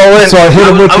guys are all in. So I hit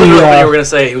him with I was hoping you were the. going to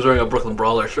say he was wearing a Brooklyn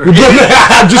Brawler shirt.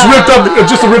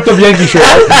 just a ripped up Yankee shirt.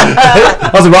 I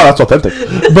was like, wow, that's authentic.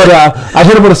 But I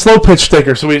hit him with a slow pitch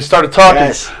sticker, so we started talking.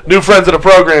 Yes. New friends of the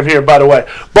program here, by the way.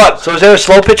 But So is there a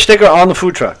slow pitch sticker on the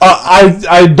food truck?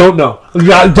 I don't know.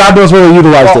 God knows where they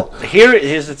utilized Well,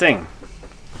 here's the thing.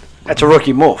 That's a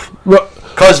rookie move. it.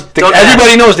 Because Don't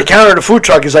everybody knows the counter of the food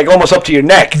truck is like almost up to your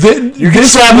neck. You can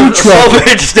This slap food a slow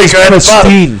pitch sticker at the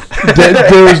bottom. pristine.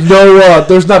 There's no,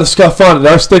 there's not a scuff on it.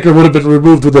 Our sticker would have been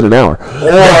removed within an hour.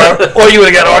 Or you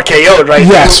would have got RKO'd, right?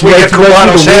 Yes, with right your through the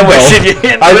Cubano sandwich window. in your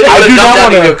hand. I do not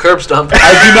want to to. a curb stomp.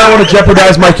 I do not want to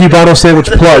jeopardize my Cubano sandwich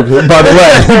plug, by the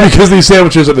way, because these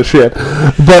sandwiches are the shit.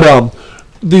 But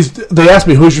they asked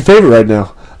me who's your favorite right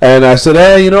now, and I said,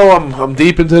 hey, I'm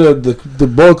deep into the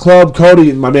Bullet Club, Cody,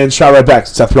 and my man shot right back.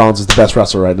 Seth Rollins is the best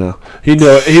wrestler right now. He knew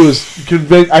it. He was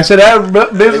convinced. I said,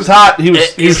 Miz is hot. He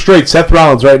was straight. Seth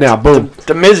Rollins right now. Boom.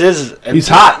 The Miz is... He's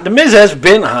hot. The Miz has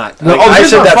been hot. No, Like, the I Miz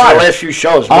said on that fire. for the last few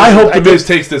shows. I hope the think- Miz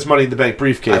takes this Money in the Bank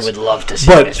briefcase. I would love to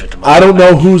see Miz with the But money. I don't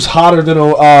know who's hotter than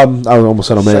I almost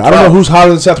said Omega. Seth I don't know Rollins. who's hotter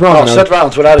than Seth Rollins. Oh, Seth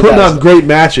Rollins, without a putting doubt. on great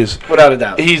matches. Without a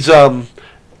doubt. He's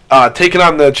taking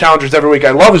on the challengers every week.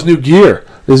 I love his new gear.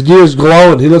 His gear is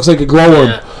glowing. He looks like a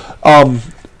glowworm.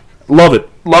 Love it.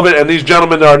 And these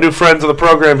gentlemen are new friends of the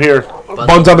program here.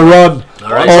 Buns on the Run.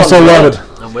 All right. Also love it.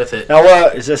 I'm with it. Now,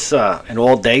 is this an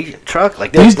all-day truck?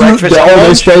 Like These there's dudes, breakfast and they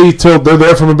lunch? stay till they're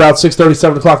there from about 6:30,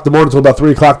 7 o'clock in the morning till about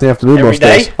 3 o'clock in the afternoon Every most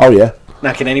day? days. Oh yeah.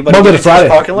 Now, can anybody Monday get to into Friday.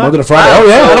 this parking lot? Monday to Friday. Wow. Oh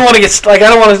yeah. I don't want to get like I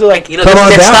don't want to like You know, Come on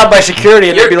get down. stopped by security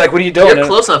and they'd be like, "What are you doing?" You're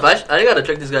close enough. I gotta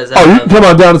check these guys out. Oh, you can come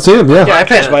on down and see him. Yeah. Yeah, I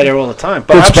pass by there all the time.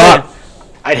 But Good I'm spot. saying,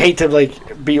 I'd hate to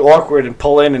like be awkward and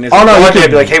pull in and there's Oh, no, you I'd can-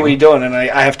 be like, "Hey, what are you doing?" And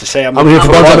I have to say, I'm here for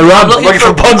Buns on the Run. I'm looking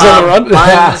for buns on the run.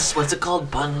 Buns. What's it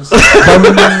called? Buns. No, You're in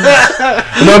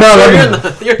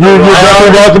the- you're in the- You're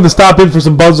definitely welcome to stop in for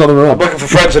some Buns on the Run. I'm looking for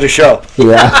friends of the show.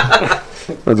 Yeah.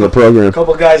 That's the program. A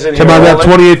couple guys in Come here. on down,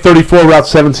 rolling. 2834 Route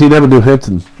 17 Avenue,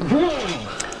 Hampton.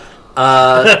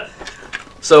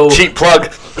 So Cheap plug.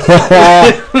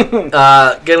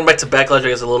 getting back to backlash, I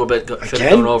guess a little bit.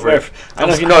 Going over it. I don't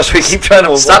know if you notice, we keep trying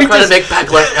to Stop avoid trying to this. make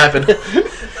backlash happen.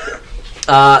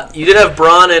 You did have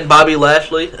Braun and Bobby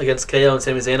Lashley against KO and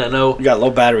Sami Zayn. I know You got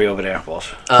low battery over there, boss.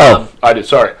 I did.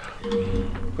 Sorry.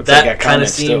 that kind of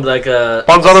seemed like a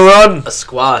Buns on the Run.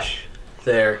 squash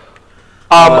there.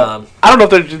 I don't know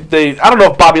if I don't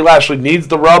know if Bobby Lashley needs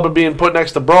the rub of being put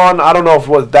next to Braun. I don't know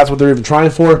if that's what they're even trying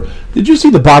for. Did you see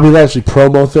the Bobby Lashley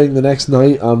promo thing the next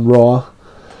night on Raw,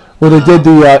 where they did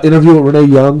the interview with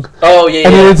Renee Young? Oh yeah,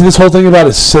 And yeah. then into this whole thing about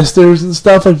his sisters and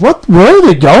stuff. Like, what? Where are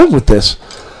they going with this?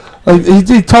 Like,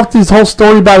 he talked this whole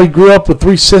story about he grew up with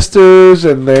 3 sisters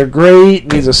and they're great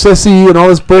and he's a sissy and all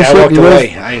this Yeah, bullshit. I walked He was-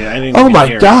 away. I didn't Oh even my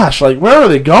hear it. gosh! Like, where are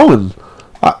they going?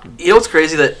 You know what's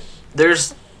crazy? That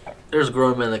there's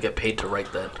grown men that get paid to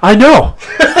write that. I know.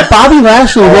 Bobby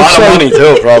Lashley A looks lot of like money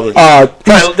too, probably.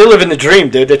 he's They're living the dream,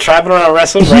 dude. They're traveling around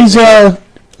wrestling. he's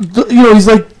he's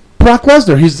like Brock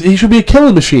Lesnar. He should be a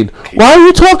killing machine. Why are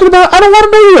you talking about? I don't want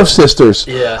to know you have sisters.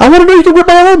 Yeah. I want to know you can rip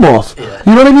my arm off. Yeah.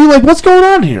 You know what I mean? Like, what's going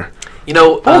on here? You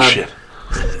know, Bullshit.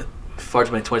 far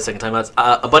too many 20-second timeouts.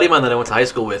 A buddy of mine that I went to high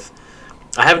school with,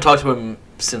 I haven't talked to him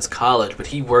since college, but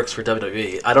he works for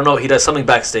WWE. I don't know. He does something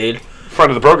backstage. Front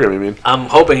of the program, you mean? I'm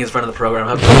hoping he's friend of the program.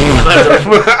 I might have to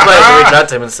reach out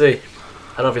to him and see.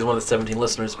 I don't know if he's one of the 17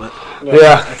 listeners, but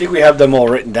Yeah. I think we have them all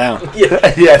written down. yeah.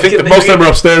 Yeah, I think that most of them are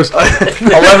upstairs. 11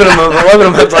 of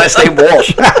them have last name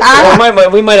Walsh. Well,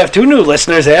 we might have 2 new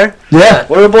listeners there. Yeah.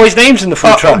 What are the boys' names in the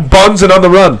food truck? Buns and on the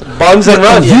run. Buns and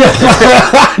Run.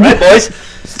 Right, boys?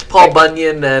 Paul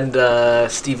Bunyan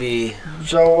and Stevie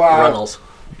So, Runnels.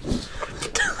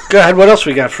 go ahead. What else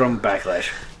we got from Backlash?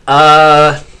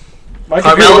 My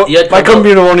Carmella- you had my Carmella-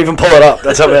 computer won't even pull it up.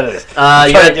 That's how bad it is. You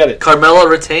trying had to get it. Carmella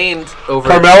retained over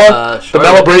Carmella, the Charlotte.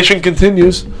 celebration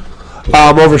continues.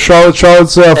 Over Charlotte.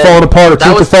 Charlotte's falling apart. Her that teeth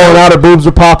are was- falling out. Her boobs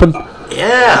are popping. Yeah.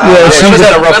 Yeah, she's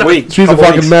had a rough week. She's a Couple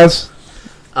fucking weeks. mess.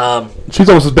 She's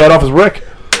almost as bad off as Rick.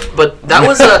 But that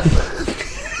was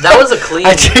a clean,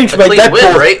 I changed a my clean Deadpool.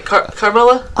 win, right,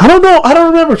 Carmella? I don't know. I don't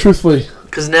remember, truthfully.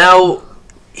 Because now,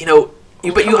 I now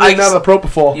the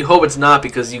propofol. you hope it's not,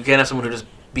 because you can't have someone who just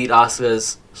beat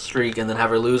Asuka's streak and then have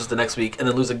her lose the next week and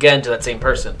then lose again to that same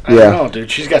person. I don't know,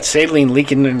 dude. She's got saline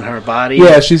leaking in her body.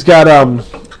 Yeah, she's got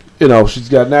she's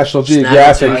got National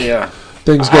Geographic Yeah.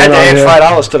 things I had going to on add here.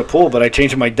 $5 to the pool, but I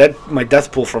changed my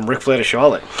death pool from Ric Flair to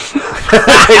Charlotte.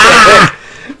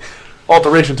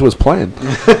 Alteration to his plan.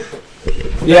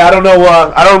 Yeah, I don't know.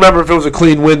 I don't remember if it was a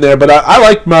clean win there, but I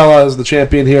like Mela as the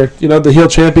champion here. You know, the heel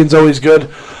champion's always good.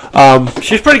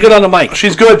 She's pretty good on the mic.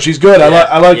 She's good. She's good.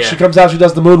 I like. Yeah. She comes out. She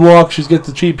does the moonwalk. She gets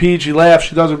the cheap heat. She laughs.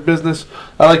 She does her business.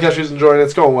 I like how she's enjoying it.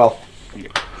 It's going well.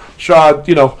 Shaw,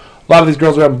 a lot of these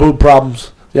girls are having boob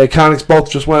problems. The Iconics both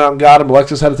just went out and got them.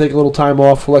 Alexis had to take a little time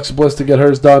off. Alexa Bliss to get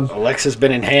hers done. Alexa's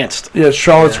been enhanced. Yeah,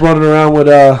 Charlotte's running around with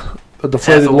a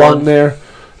deflated Half of lung one. there,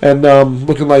 and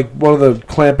looking like one of the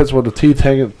clampets with the tooth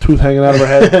hanging out of her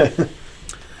head.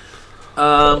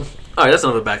 All right, that's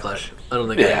another backlash. I don't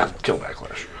think. kill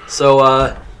Backlash. So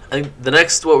I think the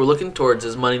next what we're looking towards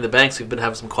is Money in the Banks. We've been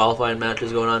having some qualifying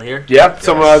matches going on here. Yeah,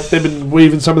 they've been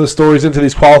weaving some of the stories into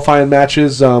these qualifying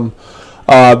matches. One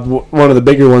of the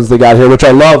bigger ones they got here, which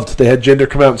I loved. They had Jinder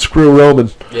come out and screw Roman.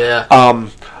 Yeah.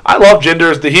 I love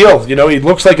Jinder as the heel. He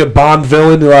looks like a Bond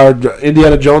villain,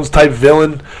 Indiana Jones type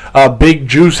villain. Big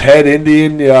juice head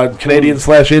Indian,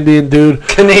 Canadian/Indian dude.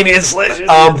 Canadian slasher.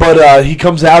 But he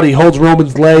comes out, he holds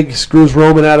Roman's leg, screws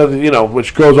Roman out of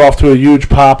which goes off to a huge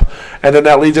pop, and then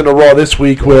that leads into Raw this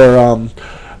week where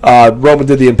Roman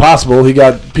did the impossible. He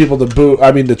got people to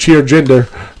cheer Jinder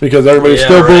because everybody's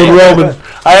still booing Roman.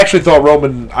 I actually thought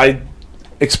I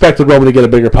expected Roman to get a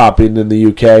bigger pop being in the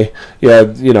UK.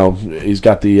 Yeah, he's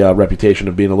got the reputation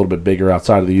of being a little bit bigger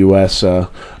outside of the US.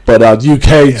 But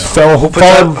UK fell.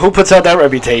 Who puts out that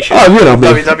reputation? Oh, me.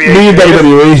 WWE. Me and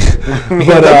WWE.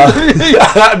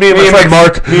 But me and my friend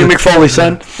Mark. Me and McFoley's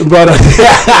son. But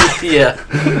Yeah.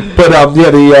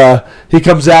 But he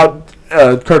comes out.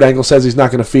 Kurt Angle says he's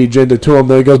not going to feed Jinder to him.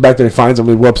 Then he goes back there and he finds him.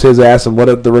 He whoops his ass, and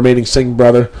the remaining Singh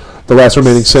brother the last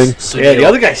remaining Singh. Yeah, the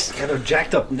other guy's got a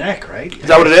jacked up neck, right? Is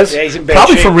that what it is? Yeah, he's in bad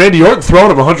Probably shape. from Randy Orton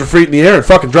throwing him 100 feet in the air and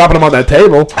fucking dropping him on that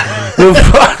table.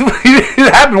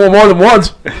 It happened more than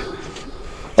once.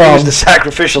 He was the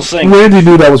sacrificial Singh. Randy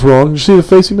knew that was wrong. Did you see the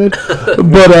face he made?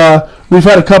 But we've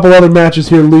had a couple other matches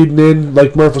here leading in,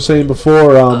 like Murph was saying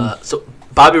before. So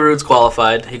Bobby Roode's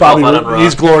qualified. He Bobby qualified Roode, on Raw.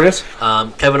 he's glorious.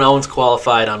 Kevin Owens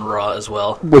qualified on Raw as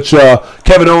well. Which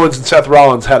Kevin Owens and Seth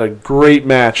Rollins had a great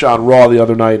match on Raw the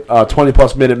other night.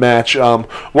 20-plus minute match.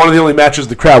 One of the only matches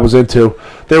the crowd was into.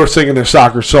 They were singing their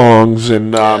soccer songs,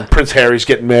 and Prince Harry's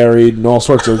getting married, and all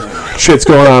sorts of shit's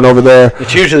going on over there.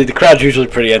 The crowd's usually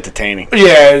pretty entertaining.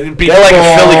 Yeah, They're like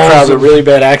a Philly crowd with really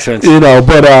bad accents. You know,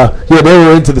 but yeah, they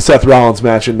were into the Seth Rollins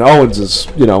match, and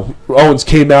Owens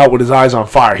came out with his eyes on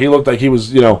fire. He looked like he was,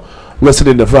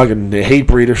 listening to fucking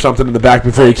Hatebreed or something in the back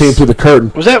before he came through the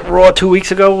curtain. Was that Raw 2 weeks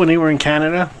ago when they were in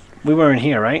Canada? We weren't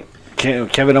here, right?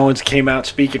 Kevin Owens came out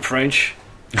speaking French.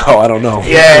 Oh, I don't know.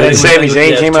 Yeah, and then Sami Yeah,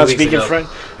 Zayn came 2 out weeks speaking ago. French.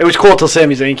 It was cool till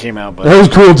Sami Zayn came out, but That was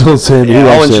cool until Sandy.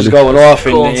 yeah, Owens was going off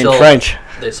Cool in until French.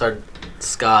 They started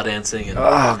ska dancing. And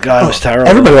Oh God, it was terrible.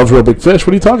 Everybody loves Real Big Fish.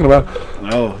 What are you talking about?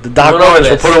 No, the Doc We went over Martens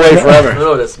were this. put away forever,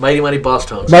 No, this Mighty Mighty Boss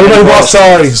Tones.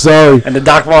 Sorry. and the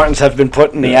Doc Martens have been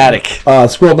put in the attic.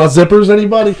 Squirrel Nut Zippers,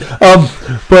 anybody?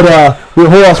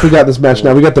 Who else we got in this match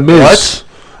now? We got The Miz.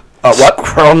 What?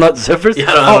 Squirrel nut zippers?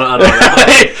 Yeah, I don't know.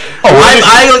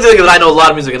 I only think that I know a lot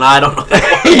of music, and I don't know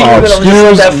that one.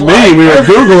 Excuse me. We were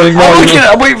Googling.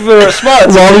 I'm waiting for a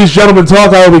response. While these gentlemen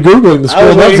talk, I will be Googling the I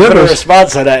was Squirrel Nut waiting for the Zippers.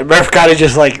 response to that. Murph kind of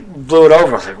just blew it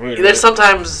over. I was like, wait a There's minute.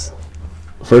 sometimes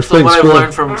First so thing, what I've Squirrel.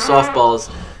 learned from softballs: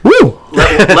 Woo!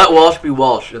 let Walsh be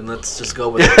Walsh, and let's just go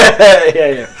with it.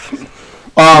 yeah.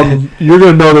 You're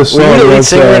going to know this song. Were you the lead That's,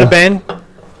 singer in the band?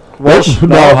 Walsh?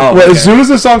 No. Oh, Well, okay. as soon as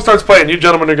the song starts playing, you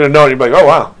gentlemen are going to know it. You're like, oh,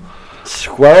 wow.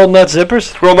 Squirrel nut zippers?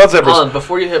 Squirrel Nut Zippers. Hold on,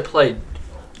 before you hit play,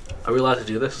 are we allowed to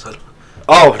do this?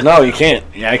 Oh, no, you can't.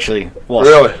 Yeah, actually. Walsh.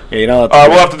 Really? Yeah, you know.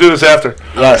 We'll have to do this after.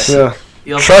 Yes. Yeah.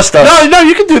 You know, Trust us. No,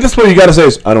 you can do this. What you got to say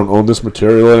is, I don't own this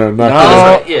material, and I'm not No.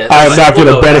 gonna, right, yeah, I'm that's not right. going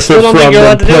to We'll go. benefit still don't think from you're them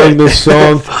allowed to do playing it. this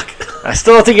song. Fuck. I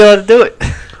still don't think you're allowed to do it.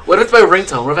 What if it's my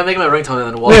ringtone? What if I make it my ringtone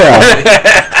and then Walsh? Yeah.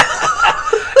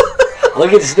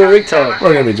 Look at this new ringtone.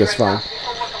 We're going to be just fine.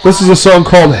 This is a song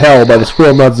called Hell by the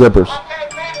Squirrel Nut Zippers.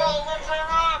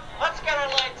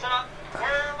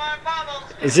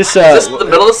 Is this, Is this the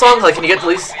middle of the song? Like, can you get at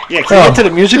least? yeah, can you get to the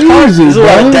music part? easy, There's a lot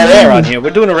of brother. dead air on here. We're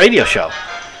doing a radio show.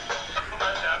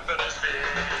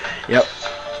 Yep.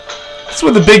 That's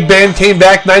when the big band came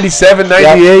back, 97,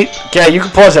 98. Yeah, you can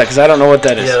pause that because I don't know what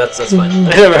that is. Yeah, that's fine. I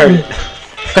never heard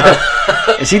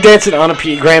it. Is he dancing on a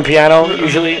grand piano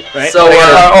usually? Right. So,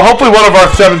 Hopefully one of our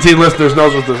 17 listeners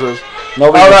knows what this is.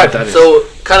 nobody all knows right. what that is. so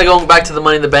kind of going back to the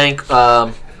Money in the Bank.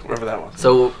 Whatever that was.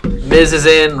 So Miz is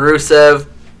in, Rusev,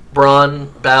 Braun,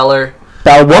 Balor.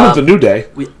 Now, one of the New Day,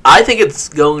 I think it's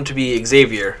going to be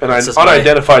Xavier. and That's an just my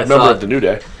unidentified member thought. of the New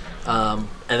Day.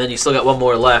 And then you still got one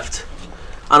more left.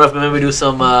 I don't know if maybe we do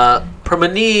some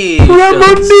premonitions.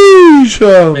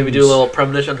 Premonitions. Maybe do a little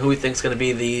premonition on who we think's going to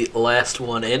be the last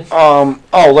one in.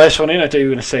 last one in. I thought you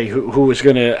were gonna say who was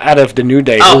gonna out of the New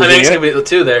Day. Oh, who's I think it's in going to be the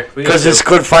two there. We because can this do-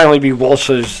 could finally be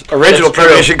Walsh's original That's true.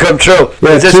 premonition come true.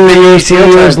 Yeah, Is this 2 Big years, E's 3 heel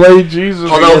years turn? late, Jesus.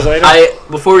 Although years later?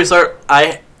 before we start,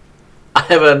 I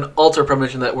have an alter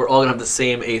premonition that we're all going to have the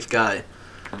same eighth guy.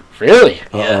 Really?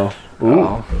 Yeah.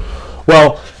 Ooh.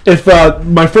 Well, if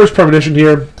my first premonition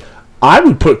here, I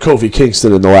would put Kofi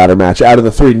Kingston in the ladder match out of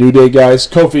the 3 New Day guys.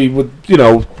 Kofi would,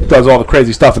 does all the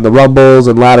crazy stuff in the Rumbles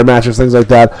and ladder matches, things like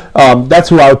that. That's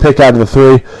who I would pick out of the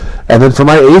 3. And then for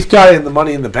my 8th guy in the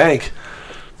Money in the Bank,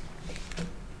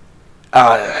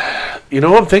 you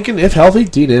know what I'm thinking? If healthy,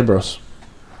 Dean Ambrose.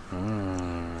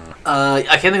 I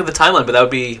can't think of the timeline, but that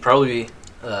would probably be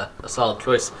a solid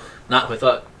choice. Not who I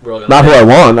thought we're all going Not to who I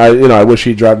want. I wish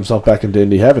he'd drive himself back into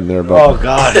Indy heaven there, but Oh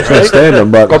God! I can't Right? stand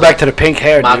him. But Go back to the pink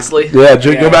hair, dude. Moxley. yeah,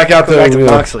 go back out Go there. back to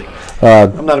Moxley.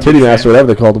 not a Titty big Master, fan. whatever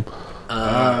they called him.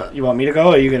 You want me to go,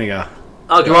 or are you gonna go?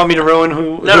 I'll You go. want me to ruin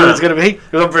who No. it's gonna be?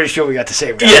 Because I'm pretty sure we got the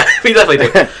same guy. Yeah, we definitely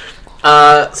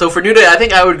do. So for New Day, I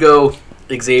think I would go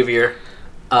Xavier.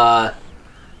 I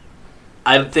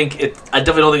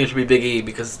definitely don't think it should be Big E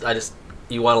because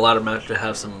you want a ladder match to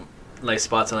have some nice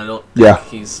spots, and I don't think Yeah.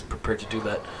 he's prepared to do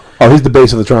that. Oh, he's the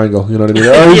base of the triangle. You know what I mean?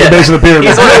 Oh, he's Yeah. the base of the pyramid.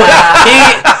 He's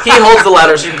he holds the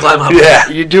ladder so you can climb up. Yeah.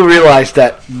 You do realize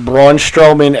that Braun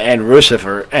Strowman and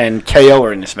Rucifer and KO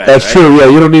are in this match, That's right? true. Yeah,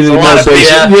 you don't need any a more lot of bases.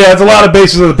 space. Yeah, it's a lot of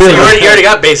bases of the So you pyramid. already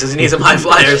got bases. You need some high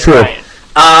flyers. True.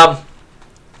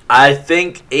 I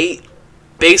think 8,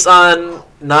 based on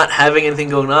not having anything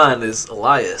going on, is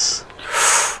Elias.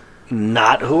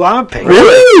 Not who I'm picking.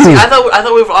 Really? I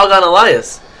thought we've all gone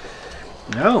Elias.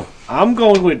 No, I'm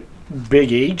going with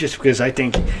Big E just because I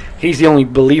think he's the only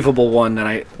believable one that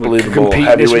I would compete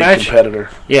in this match. Competitor.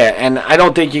 Yeah, and I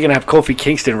don't think you're gonna have Kofi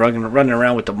Kingston running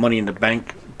around with the Money in the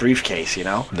Bank briefcase, you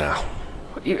know. No.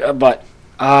 But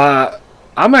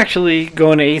I'm actually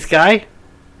going to eighth guy,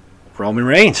 Roman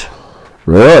Reigns.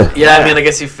 Really? Yeah, I mean, I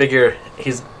guess you figure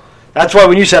he's. That's why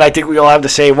when you said I think we all have the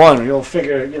same one, you'll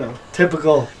figure,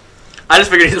 typical. I just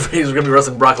figured he was going to be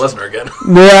wrestling Brock Lesnar again.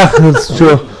 Yeah, that's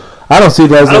true. I don't see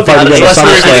Lesnar don't fighting think again at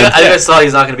Lesnar- SummerSlam. I just saw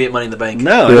he's not going to be at Money in the Bank.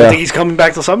 No, I Yeah. don't think he's coming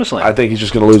back to SummerSlam. I think he's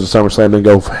just going to lose at SummerSlam and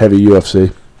go for heavy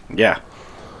UFC. Yeah.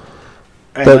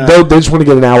 And, They just want to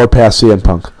get an hour past CM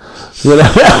Punk.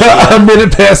 A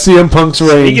minute past CM Punk's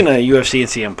reign. speaking of UFC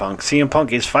and CM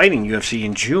Punk is fighting UFC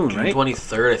in June, June right?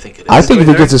 23rd, I think it is. I think if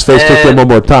he gets his face kicked in And one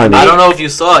more time. I don't know if you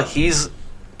saw, he's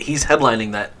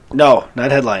headlining that, No,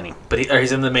 not headlining. but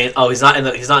he's in the main. Oh, he's not in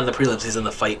the prelims. He's in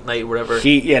the fight night, whatever.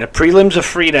 The prelims are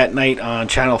free that night on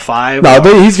Channel 5. No,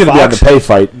 he's going to be on the Fox. pay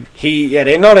fight.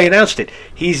 They announced it.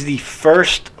 He's the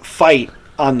first fight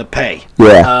on the pay.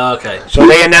 Yeah. Okay. So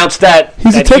they announced that.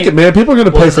 He's a that ticket, man. People are going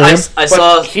to pay Well, for him. I But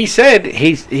saw. he said,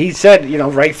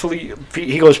 rightfully,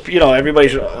 he goes,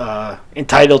 everybody's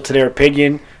entitled to their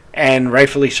opinion, and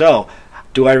rightfully so.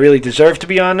 Do I really deserve to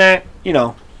be on that?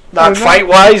 Not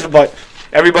fight-wise, but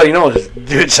everybody knows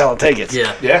dude's selling tickets.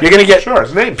 Yeah. Yeah. You're going to get Sure,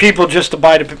 his name. people just to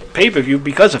buy the pay-per-view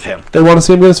because of him. They want to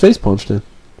see him get his face punched in.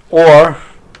 Or,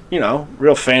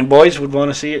 real fanboys would want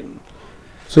to see it.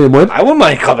 See him win? I wouldn't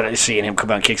mind seeing him come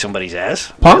out and kick somebody's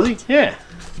ass. Punk? Really? Yeah.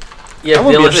 Yeah, I wouldn't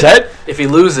be the only thing- upset. if he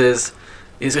loses,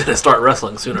 he's going to start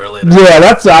wrestling sooner or later. Yeah,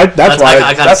 that's why I kinda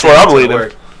that's see where how I'm it's gonna leaning.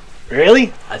 work.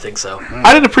 Really? I think so.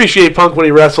 I didn't appreciate Punk when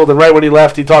he wrestled, and right when he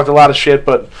left, he talked a lot of shit.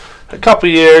 But a couple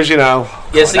of years, Yeah,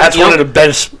 see, That's you one know, of the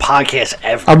best podcasts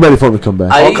ever. I'm ready for him to come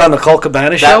back. I- Hulk on the Cole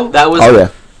Cabana show? that was Oh yeah,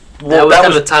 that was kind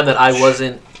of the time that I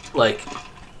wasn't like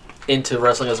into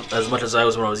wrestling as much as I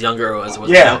was when I was younger or as I was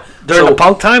now. During so, the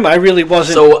Punk time, I really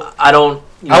wasn't. So I don't.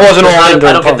 I wasn't all in I during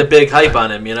don't Punk. get the big hype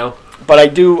on him, you know. But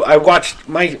I watched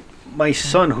my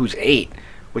son, who's 8,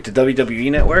 with the WWE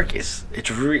Network.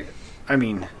 I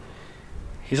mean,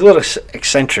 he's a little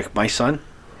eccentric. My son,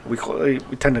 we call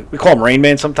him Rain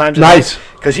Man sometimes. Nice.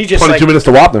 Because he just 22 minutes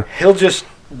to Wapner. he'll just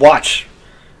watch,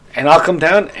 and I'll come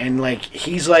down and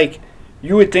he's like,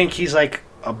 you would think he's like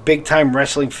a big time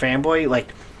wrestling fanboy. Like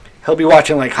he'll be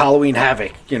watching like Halloween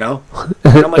Havoc, And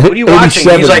I'm like, what are you watching?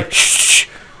 87. He's like, shh,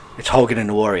 it's Hogan and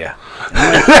the Warrior.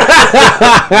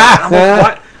 I'm like,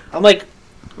 what? I'm like,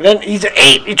 then he's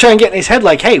 8. You try and get in his head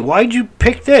like, hey, why'd you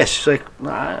pick this? He's like,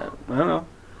 I don't know.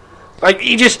 Like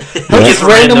he'll just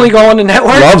randomly go on the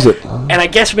network. Loves it. And I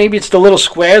guess maybe it's the little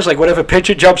squares, like whatever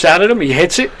picture jumps out at him, he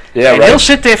hits it. Yeah, and right. he'll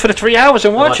sit there for the 3 hours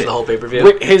and watch it. the whole pay-per-view.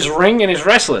 With his ring and his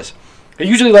wrestlers. He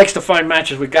usually likes to find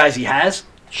matches with guys he has.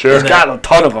 Sure. He's got a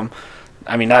ton of them.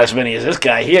 I mean, not as many as this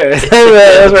guy here. As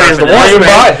many as the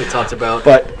Warrior we talked about.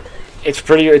 But it's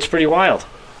pretty wild.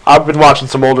 I've been watching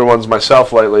some older ones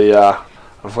myself lately.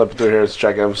 I'm flipping through here to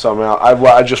check them some out.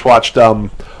 I just watched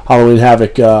Halloween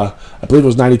Havoc. I believe it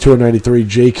was 92 or 93.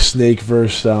 Jake Snake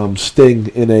versus Sting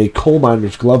in a coal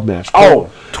miner's glove match.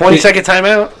 Oh, 20-second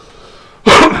timeout.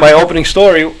 My opening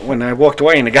story, when I walked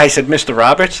away and the guy said Mr.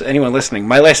 Roberts, anyone listening,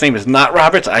 my last name is not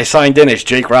Roberts. I signed in as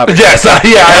Jake Roberts. Yes, yeah.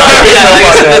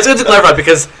 Yeah, that's good to clarify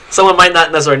because someone might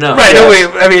not necessarily know. Right,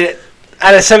 I mean,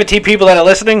 out of 17 people that are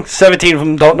listening, 17 of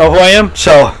them don't know who I am,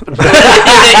 so It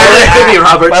could be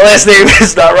Robert. my last name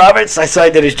is not Roberts. I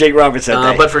signed in as Jake Roberts that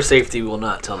day. But for safety, we will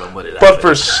not tell them what it is. But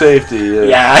for safety,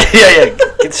 Yeah.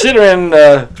 Considering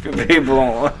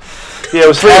people, Yeah, it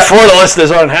was 3 or 4 of the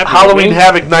listeners aren't happy. Halloween with me.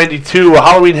 Havoc 92.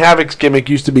 Halloween Havoc's gimmick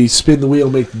used to be spin the wheel,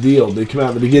 make the deal. They come out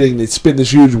in the beginning, they spin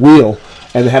this huge wheel,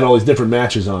 and they had all these different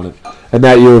matches on it. And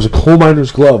that year was a coal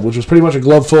miner's glove, which was pretty much a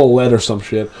glove full of lead or some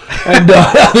shit. And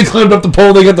they climbed up the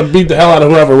pole, they got to beat the hell out of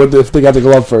whoever if they got the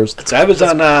glove first. So I was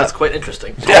on That's quite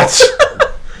interesting. Yes.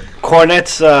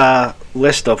 Cornette's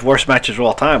list of worst matches of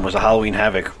all time was a Halloween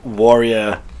Havoc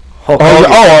Warrior Hulk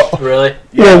Oh, Hogan. Really?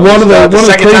 Yeah, it one was, of the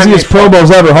second time craziest they fought.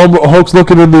 promos ever. Hulk's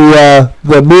looking in the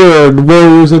mirror, and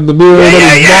Warrior's in the mirror. and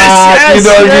then he's not, you know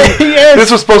what I mean? yes.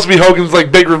 This was supposed to be Hogan's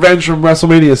big revenge from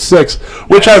WrestleMania 6,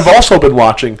 which I've also been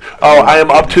watching. Oh, I am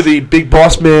up to the Big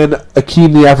Boss Man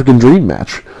Akeem the African Dream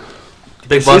match.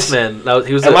 Big Boss Man.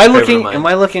 He was. Am a I favorite looking? of mine. Am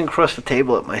I looking across the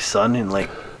table at my son in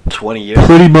 20 years?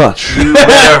 Pretty much. You better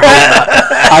hope not.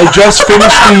 I just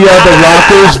finished the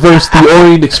Rockers versus the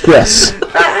Orient Express,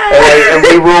 and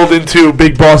we rolled into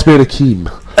Big Boss Man Akeem.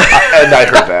 And I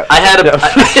heard that. I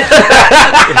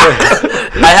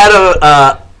had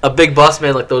a Big Boss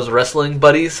Man, like those wrestling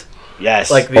buddies.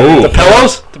 Yes. Like Oh. the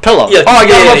pillows? The pillow. Yeah. Oh, I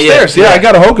got him upstairs. Yeah, I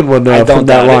got a Hogan one I from don't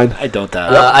that doubt line. it. I don't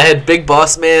doubt it. I had Big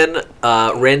Boss Man,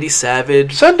 Randy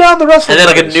Savage, Send down the wrestling. and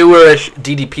then like a buddies. newerish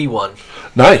DDP one.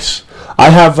 Nice. I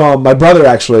have my brother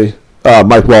actually.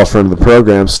 Mike Walsh, friend of the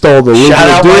program, stole the Shout original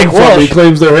out Doom Mike from me. Walsh. He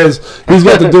claims they're his. He's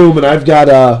got the Doom, and I've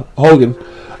got Hogan,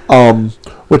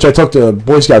 which I took to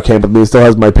Boy Scout camp with me. He still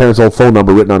has my parents' old phone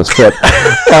number written on his foot.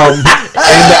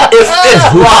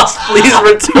 If lost, please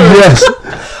return. Yes.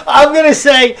 I'm going to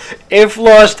say, if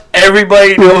lost,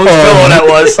 everybody knew whose pillow that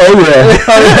was. Oh,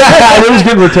 yeah. It was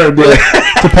getting returned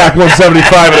to Pack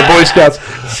 175 at the Boy Scouts.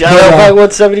 Shout out Pack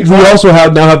 175. We also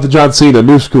now have the John Cena,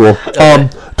 new school.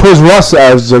 Toys R Us,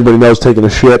 as everybody knows, taking a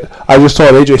shit. I just saw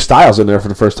AJ Styles in there for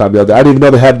the first time the other day. I didn't even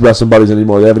know they had wrestling buddies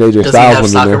anymore. They have an AJ Does he Styles have one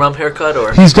in soccer there. mom haircut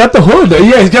or? He's got the hood.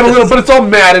 Yeah, he's got a little, but it's all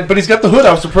matted. But he's got the hood.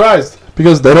 I was surprised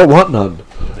because they don't want none.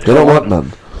 They don't want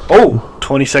none. Oh,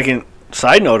 20-second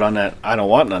side note on that. I don't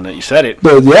want none that you said it.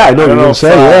 But yeah, I know what you're gonna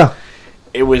say. Yeah,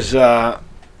 It was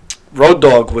Road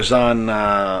Dogg was on.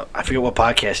 I forget what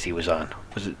podcast he was on.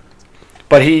 Was it?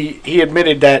 But he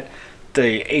admitted that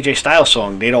the AJ Styles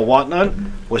song "They Don't Want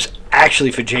None" was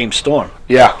actually for James Storm.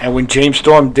 yeah, And when James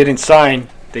Storm didn't sign,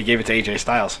 they gave it to AJ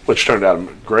Styles. which turned out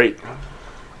great.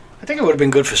 I think it would have been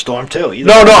good for Storm too. Either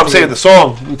No, way. I'm saying the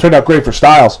song turned out great for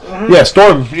Styles. Yeah,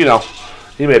 Storm.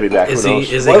 He may be back. Is Who he?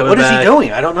 knows? Is he What, coming what is back? he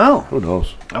doing? I don't know. Who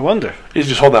knows? I wonder. He's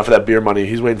just holding out for that beer money.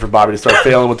 He's waiting for Bobby to start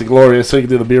failing with the Glorious so he can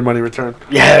do the beer money return.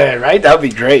 Yeah, right. That would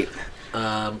be great.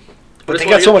 But But they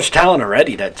got so much talent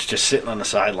already that's just sitting on the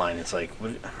sideline. It's like,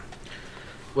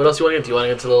 What else you want to get to? You want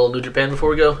to get to a little New Japan before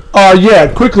we go?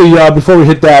 Yeah, quickly before we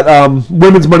hit that,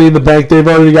 women's Money in the Bank. They've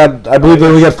already got. I believe they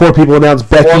only got 4 people announced.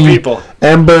 Becky, people.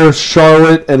 Ember,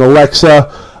 Charlotte, and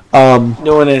Alexa.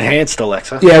 new and enhanced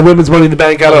Alexa. Yeah, women's Money in the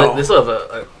Bank. I don't know. They still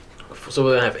have so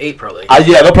we're gonna have 8 probably.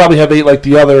 Yeah, they'll probably have 8 like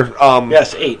the other.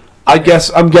 Yes, 8. I'm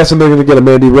guessing they're going to get a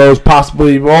Mandy Rose,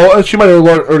 possibly. Well, she might have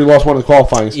already lost one of the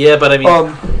qualifying. Yeah, but I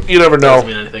mean, You never know. doesn't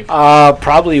mean anything.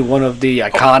 Probably one of the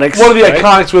Iconics. One of the right?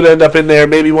 Iconics would end up in there.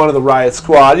 Maybe one of the Riot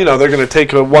Squad. They're going to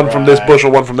take one from this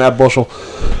bushel, one from that bushel.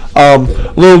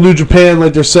 Little New Japan,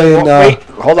 like they're saying. Wait,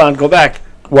 hold on, go back.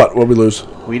 What we lose?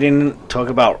 We didn't talk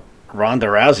about Ronda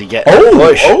Rousey getting a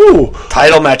push.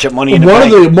 Title match at Money in the One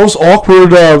Bank. of the most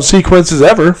awkward sequences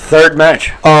ever. Third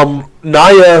match.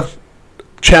 Nia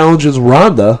challenges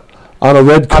Ronda on a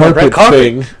red carpet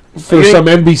thing for You some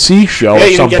NBC show Yeah, or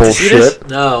you some didn't get to see this? bullshit.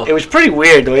 No. It was pretty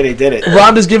weird the way they did it.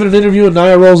 Ronda's giving an interview and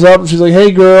Nia rolls up and she's like,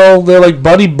 "Hey, girl," they're like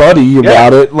buddy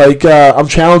about it. Like, I'm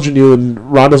challenging you, and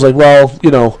Ronda's like, "Well,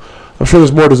 I'm sure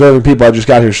there's more deserving people. I just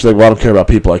got here." She's like, "Well, I don't care about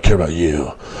people. I care about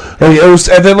you."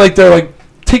 And then like they're like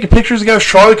taking pictures together.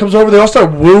 Charlotte comes over. They all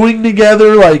start wooing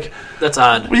together. Like, That's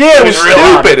odd. yeah, it was real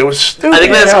odd. stupid. It was stupid. I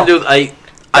think that has as something to hell. do with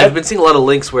I've been seeing a lot of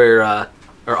links where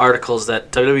or articles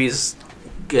that WWE's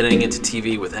getting into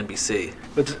TV with NBC.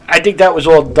 But I think that was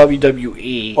all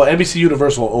WWE. Well, NBC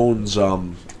Universal owns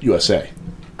USA,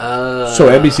 So so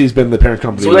NBC's been the parent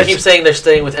company. when they keep saying they're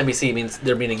staying with NBC, means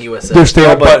they're meaning USA. They're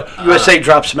staying, but but USA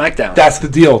dropped SmackDown. that's the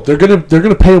deal. They're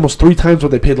gonna pay almost 3 times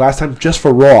what they paid last time just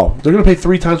for Raw. They're gonna pay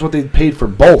 3 times what they paid for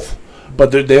both,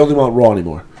 but they only want Raw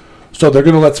anymore. So they're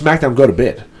gonna let SmackDown go to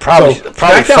bid. Probably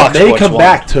SmackDown Fox may Sports come won.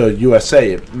 back to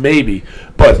USA, maybe,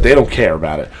 but they don't care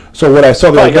about it. So what I saw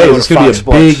the Probably other day gotta is go it's to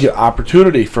gonna be a Fox big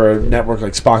opportunity for a network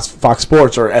like Fox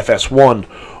Sports or FS1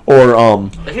 or I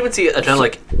can even see a channel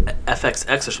like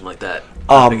FXX or something like that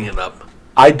picking it up.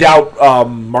 I doubt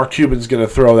Mark Cuban's going to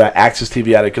throw that Access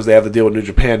TV at it because they have the deal with New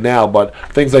Japan now. But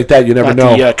things like that, you never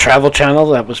know. The Travel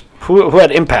Channel. That was who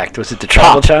had Impact? Was it the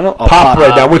Travel Channel? Oh, Pop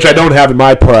right now, which I don't have in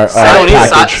my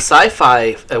package.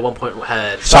 Sci-Fi at one point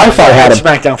had Sci-Fi had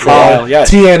SmackDown for a while.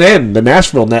 Yes. TNN, the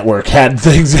Nashville network, had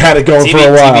it going for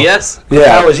a while. TBS.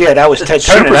 Yeah, That was Ted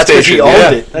Turner. That's because he Superstation, owned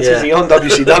yeah. it. That's because he owned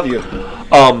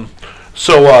WCW.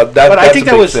 So But that's I think a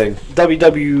that big was thing.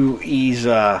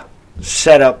 WWE's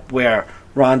setup where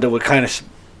Ronda would kind of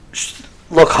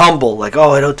look humble, like,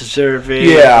 "Oh, I don't deserve it."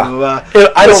 Yeah. Blah, blah, I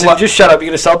blah. don't Listen, li- just shut up. You're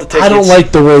gonna sell the tickets. I don't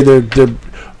like the way they're.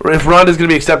 If Ronda's going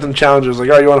to be accepting challenges, like,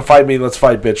 "All right, you want to fight me? Let's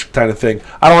fight, bitch," kind of thing.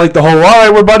 I don't like the whole, "All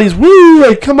right, we're buddies." Woo!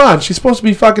 Like, come on. She's supposed to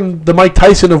be fucking the Mike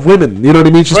Tyson of women. You know what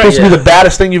I mean? She's supposed to be the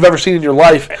baddest thing you've ever seen in your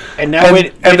life. And now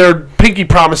and they're pinky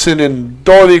promising and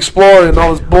Dora the Explorer and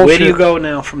all this bullshit. Where do you go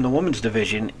now from the women's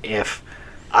division if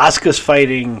Asuka's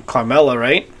fighting Carmella,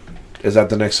 right? Is that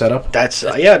the next setup? That's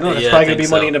that's I probably gonna think be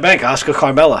so. Money in the Bank. Asuka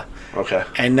Carmella, Okay.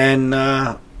 and then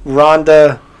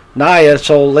Ronda Nia.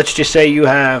 So let's just say you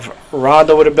have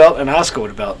Ronda with a belt and Asuka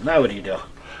with a belt. Now what do you do?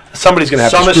 Somebody's going to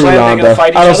have to SummerSlam, screw they're Ronda. gonna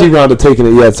fight each I don't other? see Ronda taking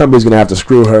it yet. Somebody's going to have to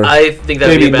screw her. I think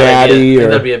that'd be Maybe a bad idea. I Natty think or-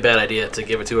 that'd be a bad idea to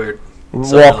give it to her.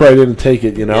 walk right in and take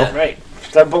it. You know. Yeah. Right.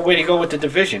 So, but where do you go with the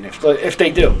division? If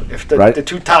they do, if Right. the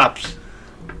two tops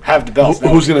have the belts,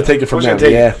 Who's going to take it from who's them? gonna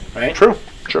take Yeah. it, right?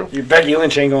 True. You Becky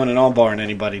Lynch ain't going in armbarring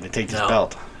anybody to take this No.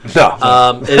 belt.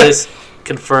 No. It is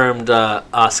confirmed.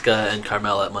 Asuka and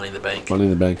Carmella at Money in the Bank. Money in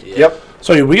the Bank. Yeah. Yep.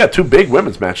 So we got 2 big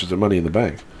women's matches at Money in the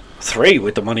Bank. 3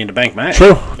 with the Money in the Bank match.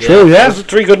 True. Yeah. Those are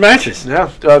 3 good matches. Yeah.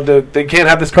 They can't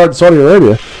have this card in Saudi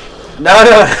Arabia. No.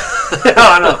 No.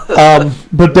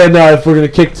 But then if we're going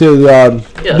to kick to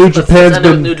Yeah, New let's Japan's end it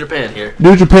with been New Japan here.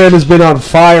 New Japan has been on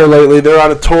fire lately. They're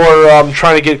on a tour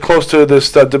trying to get close to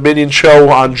this Dominion show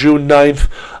on June 9th.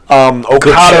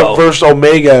 Okada show. versus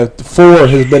Omega 4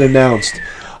 has been announced.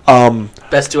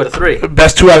 Best 2 out of 3.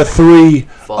 Best 2 out of 3.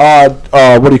 Fall.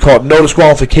 What do you call it? No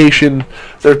disqualification.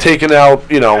 They're taking out,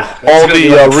 all gonna the be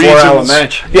like a 4-hour reasons.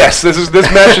 match. Yes, this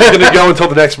match is going to go until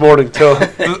the next morning.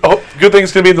 Good thing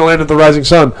it's going to be in the land of the rising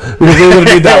sun because they're going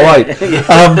to need that light.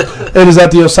 It is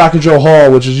at the Osaka Joe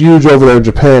Hall, which is huge over there in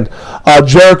Japan.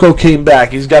 Jericho came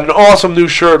back. He's got an awesome new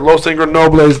shirt, Los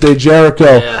Ingobernables de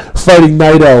Jericho, Yeah. fighting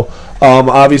Naito.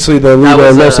 Obviously the leader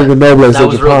of Los Ingobernables that de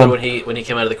was real Japan. good when he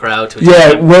came out of the crowd. To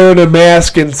Yeah, wearing a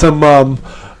mask and some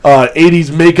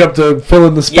 80s makeup to fill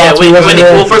in the Yeah, spots. he wasn't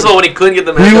there. well, first of all, when he couldn't get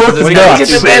the He mask, looked off, When nuts. he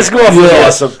get the mask off, Yeah. was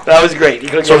awesome. That was great. He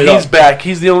couldn't So get it he's off. back.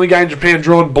 He's the only guy in Japan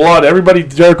drawing blood. Everybody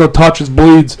Jericho touches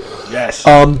bleeds. Yes.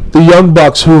 The Young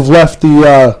Bucks, who have left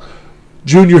the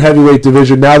junior heavyweight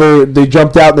division, now they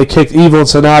jumped out and they kicked Evil and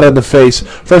Sonata in the face.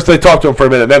 First they talked to him for a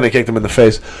minute, then they kicked him in the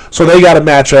face. So they got a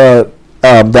match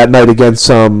that night against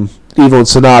Evil and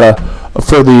Sonata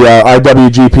for the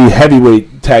IWGP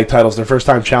heavyweight tag titles. Their first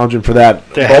time challenging for that.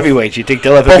 They're heavyweights. You think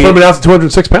they'll ever Both of them be? announced at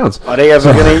 206 pounds. Are they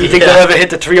ever gonna? You think Yeah. they'll ever hit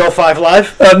the 305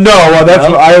 live? No, that's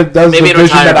No? that's Maybe the in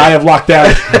division that retirement. I have locked down.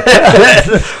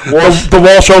 the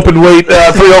Walsh Openweight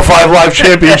 305 Live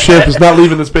Championship is not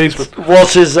leaving this basement.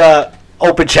 Walsh's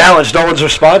open challenge. No one's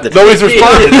responded. Nobody's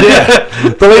responded. Yeah,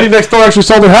 the lady next door actually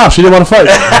sold her house. She didn't want to fight.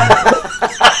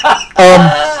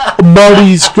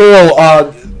 Marty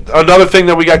Skrull. Another thing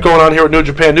that we got going on here with New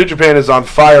Japan. New Japan is on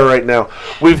fire right now.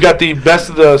 We've got the best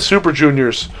of the Super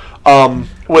Juniors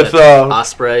with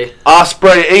Osprey.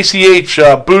 Osprey,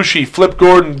 ACH, Bushi, Flip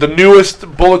Gordon, the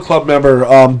newest Bullet Club member,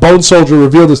 Bone Soldier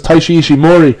revealed as Taishi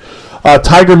Ishimori,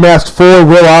 Tiger Mask 4,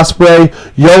 Will Ospreay,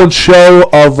 Yo and Show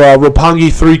of Roppongi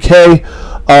 3K.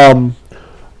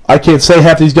 I can't say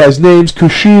half these guys' names.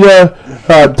 Kushida,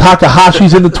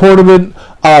 Takahashi's in the tournament.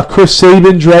 Chris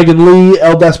Sabin, Dragon Lee,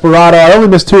 El Desperado. I only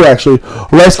missed 2 actually.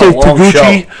 Resuke long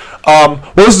Taguchi.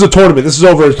 Well, this is a tournament. This is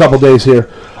over in a couple days here.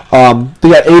 They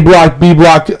got A block, B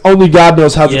block. Only God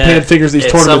knows how Japan figures these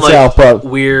it's tournaments some, out. But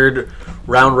weird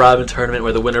round robin tournament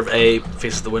where the winner of A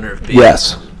faces the winner of B.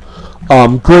 yes,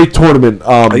 great tournament.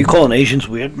 Are you calling Asians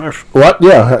weird, Murph? What?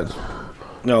 Yeah,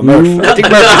 No, Murph. I think I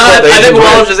Murph is called think Asians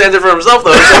Wallace weird. just answered for himself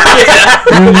though.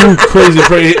 Yeah. you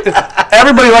crazy.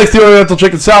 Everybody likes the Oriental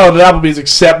chicken salad at Applebee's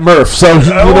except Murph. So you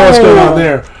know what's going on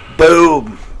there.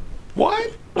 Boom.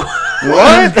 What?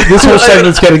 What? This whole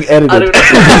segment's getting I don't edited. know.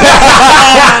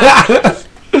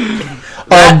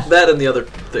 that and the other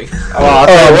thing. Well, I'll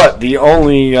tell you what. The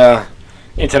only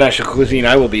international cuisine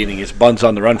I will be eating is buns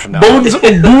on the run from now on.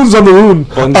 Boons on the Rune.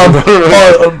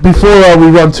 Before we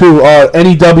run to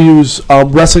NEW's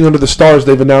Wrestling Under the Stars,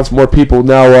 they've announced more people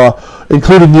now,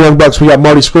 including the Young Bucks. We got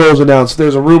Marty Scurll's announced.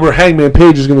 There's a rumor Hangman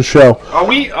Page is going to show. Are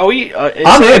we? I'm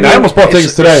in. I almost bought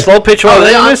tickets today. Slow pitch. Are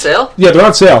they on on this? sale? Yeah, they're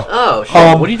on sale. Oh,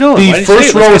 shit. What are you doing? Why The didn't you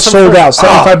first say it? row Let's is get some sold out.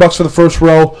 first- $75 for the first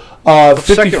row.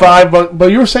 second 55 but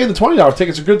you were saying the $20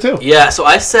 tickets are good too. Yeah, so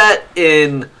I sat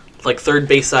in like third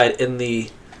base side in the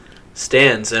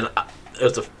stands, and it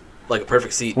was a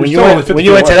perfect seat. When You're you still only went, 50 when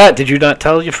you went to away. that, did you not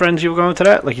tell your friends you were going to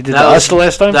that, like you did to us the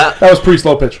last time? That That was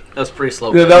pre-slow pitch. was pretty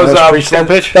slow. Yeah, that was pre-slow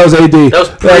pitch. That was AD. That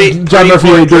was John Murphy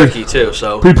AD. turkey too.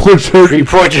 So Pre-pork turkey.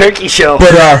 Pre-poor jerky show.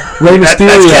 But Rey Mysterio.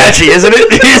 That's catchy, isn't it?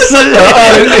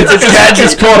 It's catchy.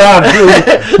 It's caught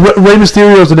on. Rey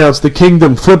Mysterio's announced the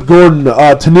Kingdom. Flip Gordon,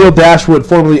 Tennille Dashwood,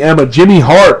 formerly Emma, Jimmy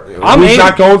Hart. I'm Who's in.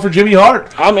 not going for Jimmy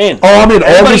Hart? I'm in. Oh, I'm in.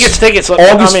 Everybody August, gets tickets.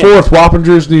 August I'm in. 4th,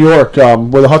 Wappingers, New York,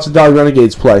 where the Hudson Valley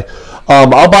Renegades play.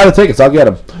 I'll buy the tickets. I'll get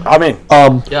them. I'm in.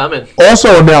 yeah, I'm in.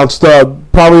 Also announced,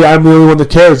 probably I'm the only one that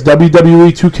cares,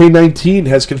 WWE 2K19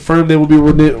 has confirmed they will be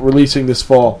releasing this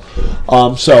fall.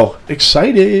 So,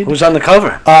 excited. Who's on the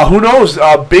cover? Who knows?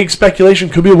 Big speculation.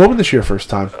 Could be a woman this year, first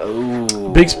time. Ooh.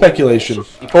 Big speculation.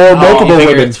 Or You multiple figure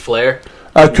women. it's Flair.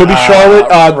 Could be Charlotte.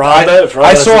 Ronda, if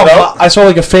Ronda's I saw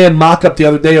like a fan mock-up the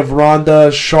other day of Ronda,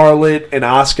 Charlotte, and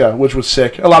Asuka, which was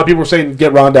sick. A lot of people were saying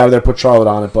get Ronda out of there, put Charlotte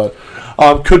on it, but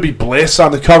Could be Bliss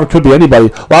on the cover. Could be anybody.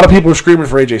 A lot of people are screaming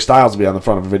for AJ Styles to be on the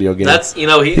front of a video game. That's he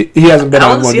hasn't been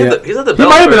on one yet. He's at the he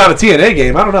might have been on a TNA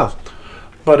game. I don't know.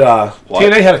 But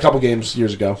TNA had a couple games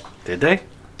years ago. Did they?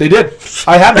 They did.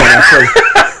 I had one actually.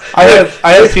 I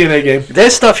had a TNA game.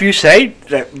 There's stuff you say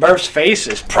that Murph's face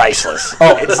is priceless.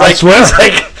 Oh, I swear. It's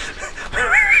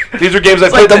like these are games I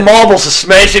like played. the marbles are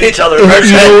smashing each other. It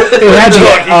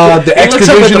had the X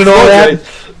Division and all that.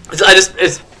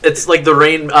 It's like the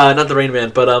Rain, not the Rain Man,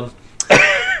 but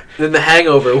then the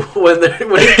Hangover when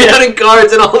he's counting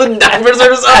cards and all the numbers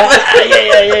are something.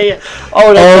 Yeah.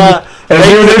 Oh, that's and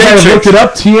here they have looked it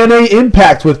up. TNA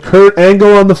Impact with Kurt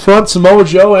Angle on the front, Samoa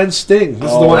Joe, and Sting.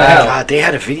 This is the one I had. God, they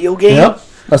had a video game? Yep.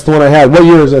 That's the one I had. What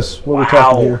year is this? What are we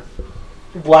talking here?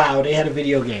 Wow, they had a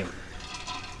video game.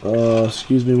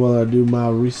 Excuse me while I do my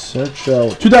research.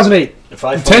 2008.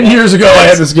 10 years ago I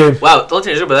had this game. Wow, don't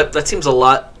change it, but that seems a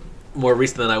lot more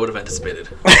recent than I would have anticipated.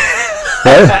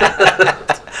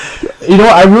 You know,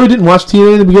 I really didn't watch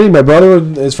TNA in the beginning. My brother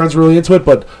and his friends were really into it,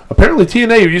 but apparently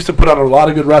TNA used to put on a lot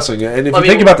of good wrestling. And if you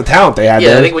think about the talent they had,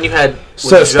 I think when you had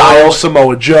Styles,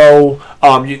 Samoa Joe,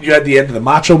 you had the end of the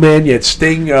Macho Man, you had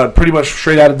Sting, pretty much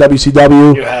straight out of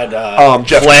WCW. You had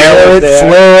Jeff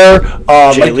Flair,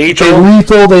 Jay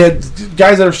Lethal. They had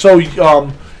guys that are so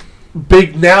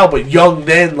big now, but young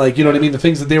then. Like, you know what I mean? The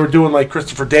things that they were doing, like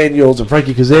Christopher Daniels and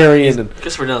Frankie Kazarian. And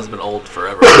Christopher Daniels has been old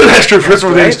forever. That's true.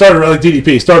 Christopher Daniels started like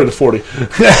DDP. Started at 40.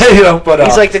 But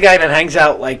he's like the guy that hangs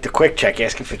out like the Quick Check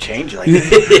asking for change. Like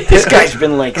this guy's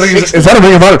been like. Is that a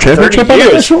Ring of Honor championship on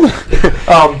this show?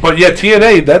 But yeah,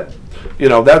 TNA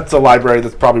that's a library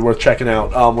that's probably worth checking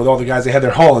out. With all the guys they had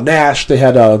there, Hall and Nash. They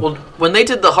had well, when they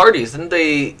did the Hardys, didn't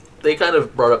they? They kind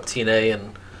of brought up TNA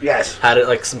and. Yes. Had it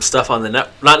like some stuff on the net,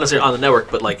 not necessarily on the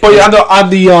network, but like. But yeah, on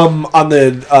the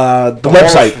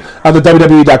website on the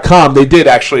WWE.com, they did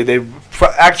actually. They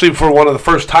for one of the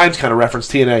first times kind of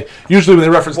referenced TNA. Usually when they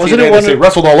reference TNA, they say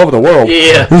wrestled all over the world.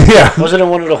 Yeah. Yeah. Wasn't it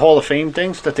one of the Hall of Fame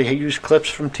things that they used clips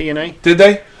from TNA? Did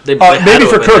they? Maybe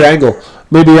for Kurt Angle.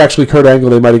 Maybe actually Kurt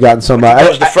Angle, they might have gotten some. That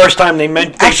was the first time they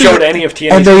showed any of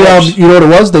TNA's and they, clips. you know what it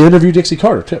was? They interviewed Dixie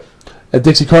Carter too.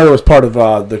 Dixie Carter was part of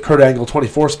the Kurt Angle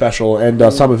 24 special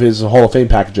and some of his Hall of Fame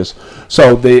packages.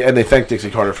 So they thanked Dixie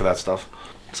Carter for that stuff.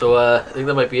 So I think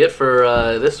that might be it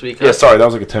for this week. Huh? Yeah, sorry, that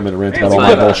was like a 10-minute rant about all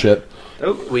that bullshit.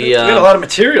 We got a lot of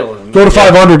material. Go to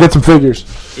 500, get some figures.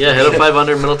 Yeah, head up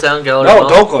 500 Middletown Gallery. No,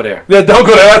 don't go there. Yeah, don't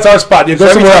go there. That's our spot. You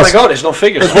go somewhere else. Every time I go, there's no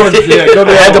figures. Go to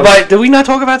I had to buy. Did we not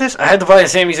talk about this? I had to buy a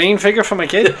Sami Zayn figure for my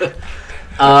kid.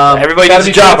 Everybody does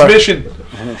a job.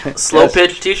 Slow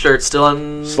Pitch T-shirt still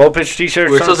on. Slow Pitch T-shirts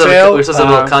We're on supposed sale. to have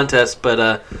a little contest, but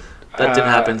that didn't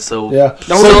happen. So yeah,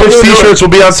 Slow Pitch T-shirts will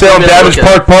be on sale in Davidge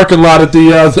Park parking lot at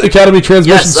the Academy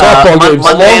Transmission softball games.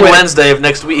 Monday and Wednesday of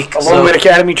next week. Along with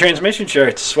Academy Transmission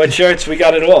shirts, sweatshirts, we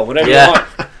got it all. Whatever you want.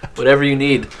 Whatever you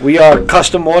need. We are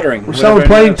custom ordering. We're selling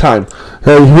playing time.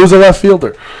 Hey, who's a left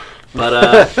fielder?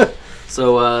 But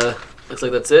looks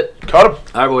like that's it. Cut him.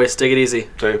 All right, boys, take it easy.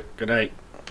 Good night.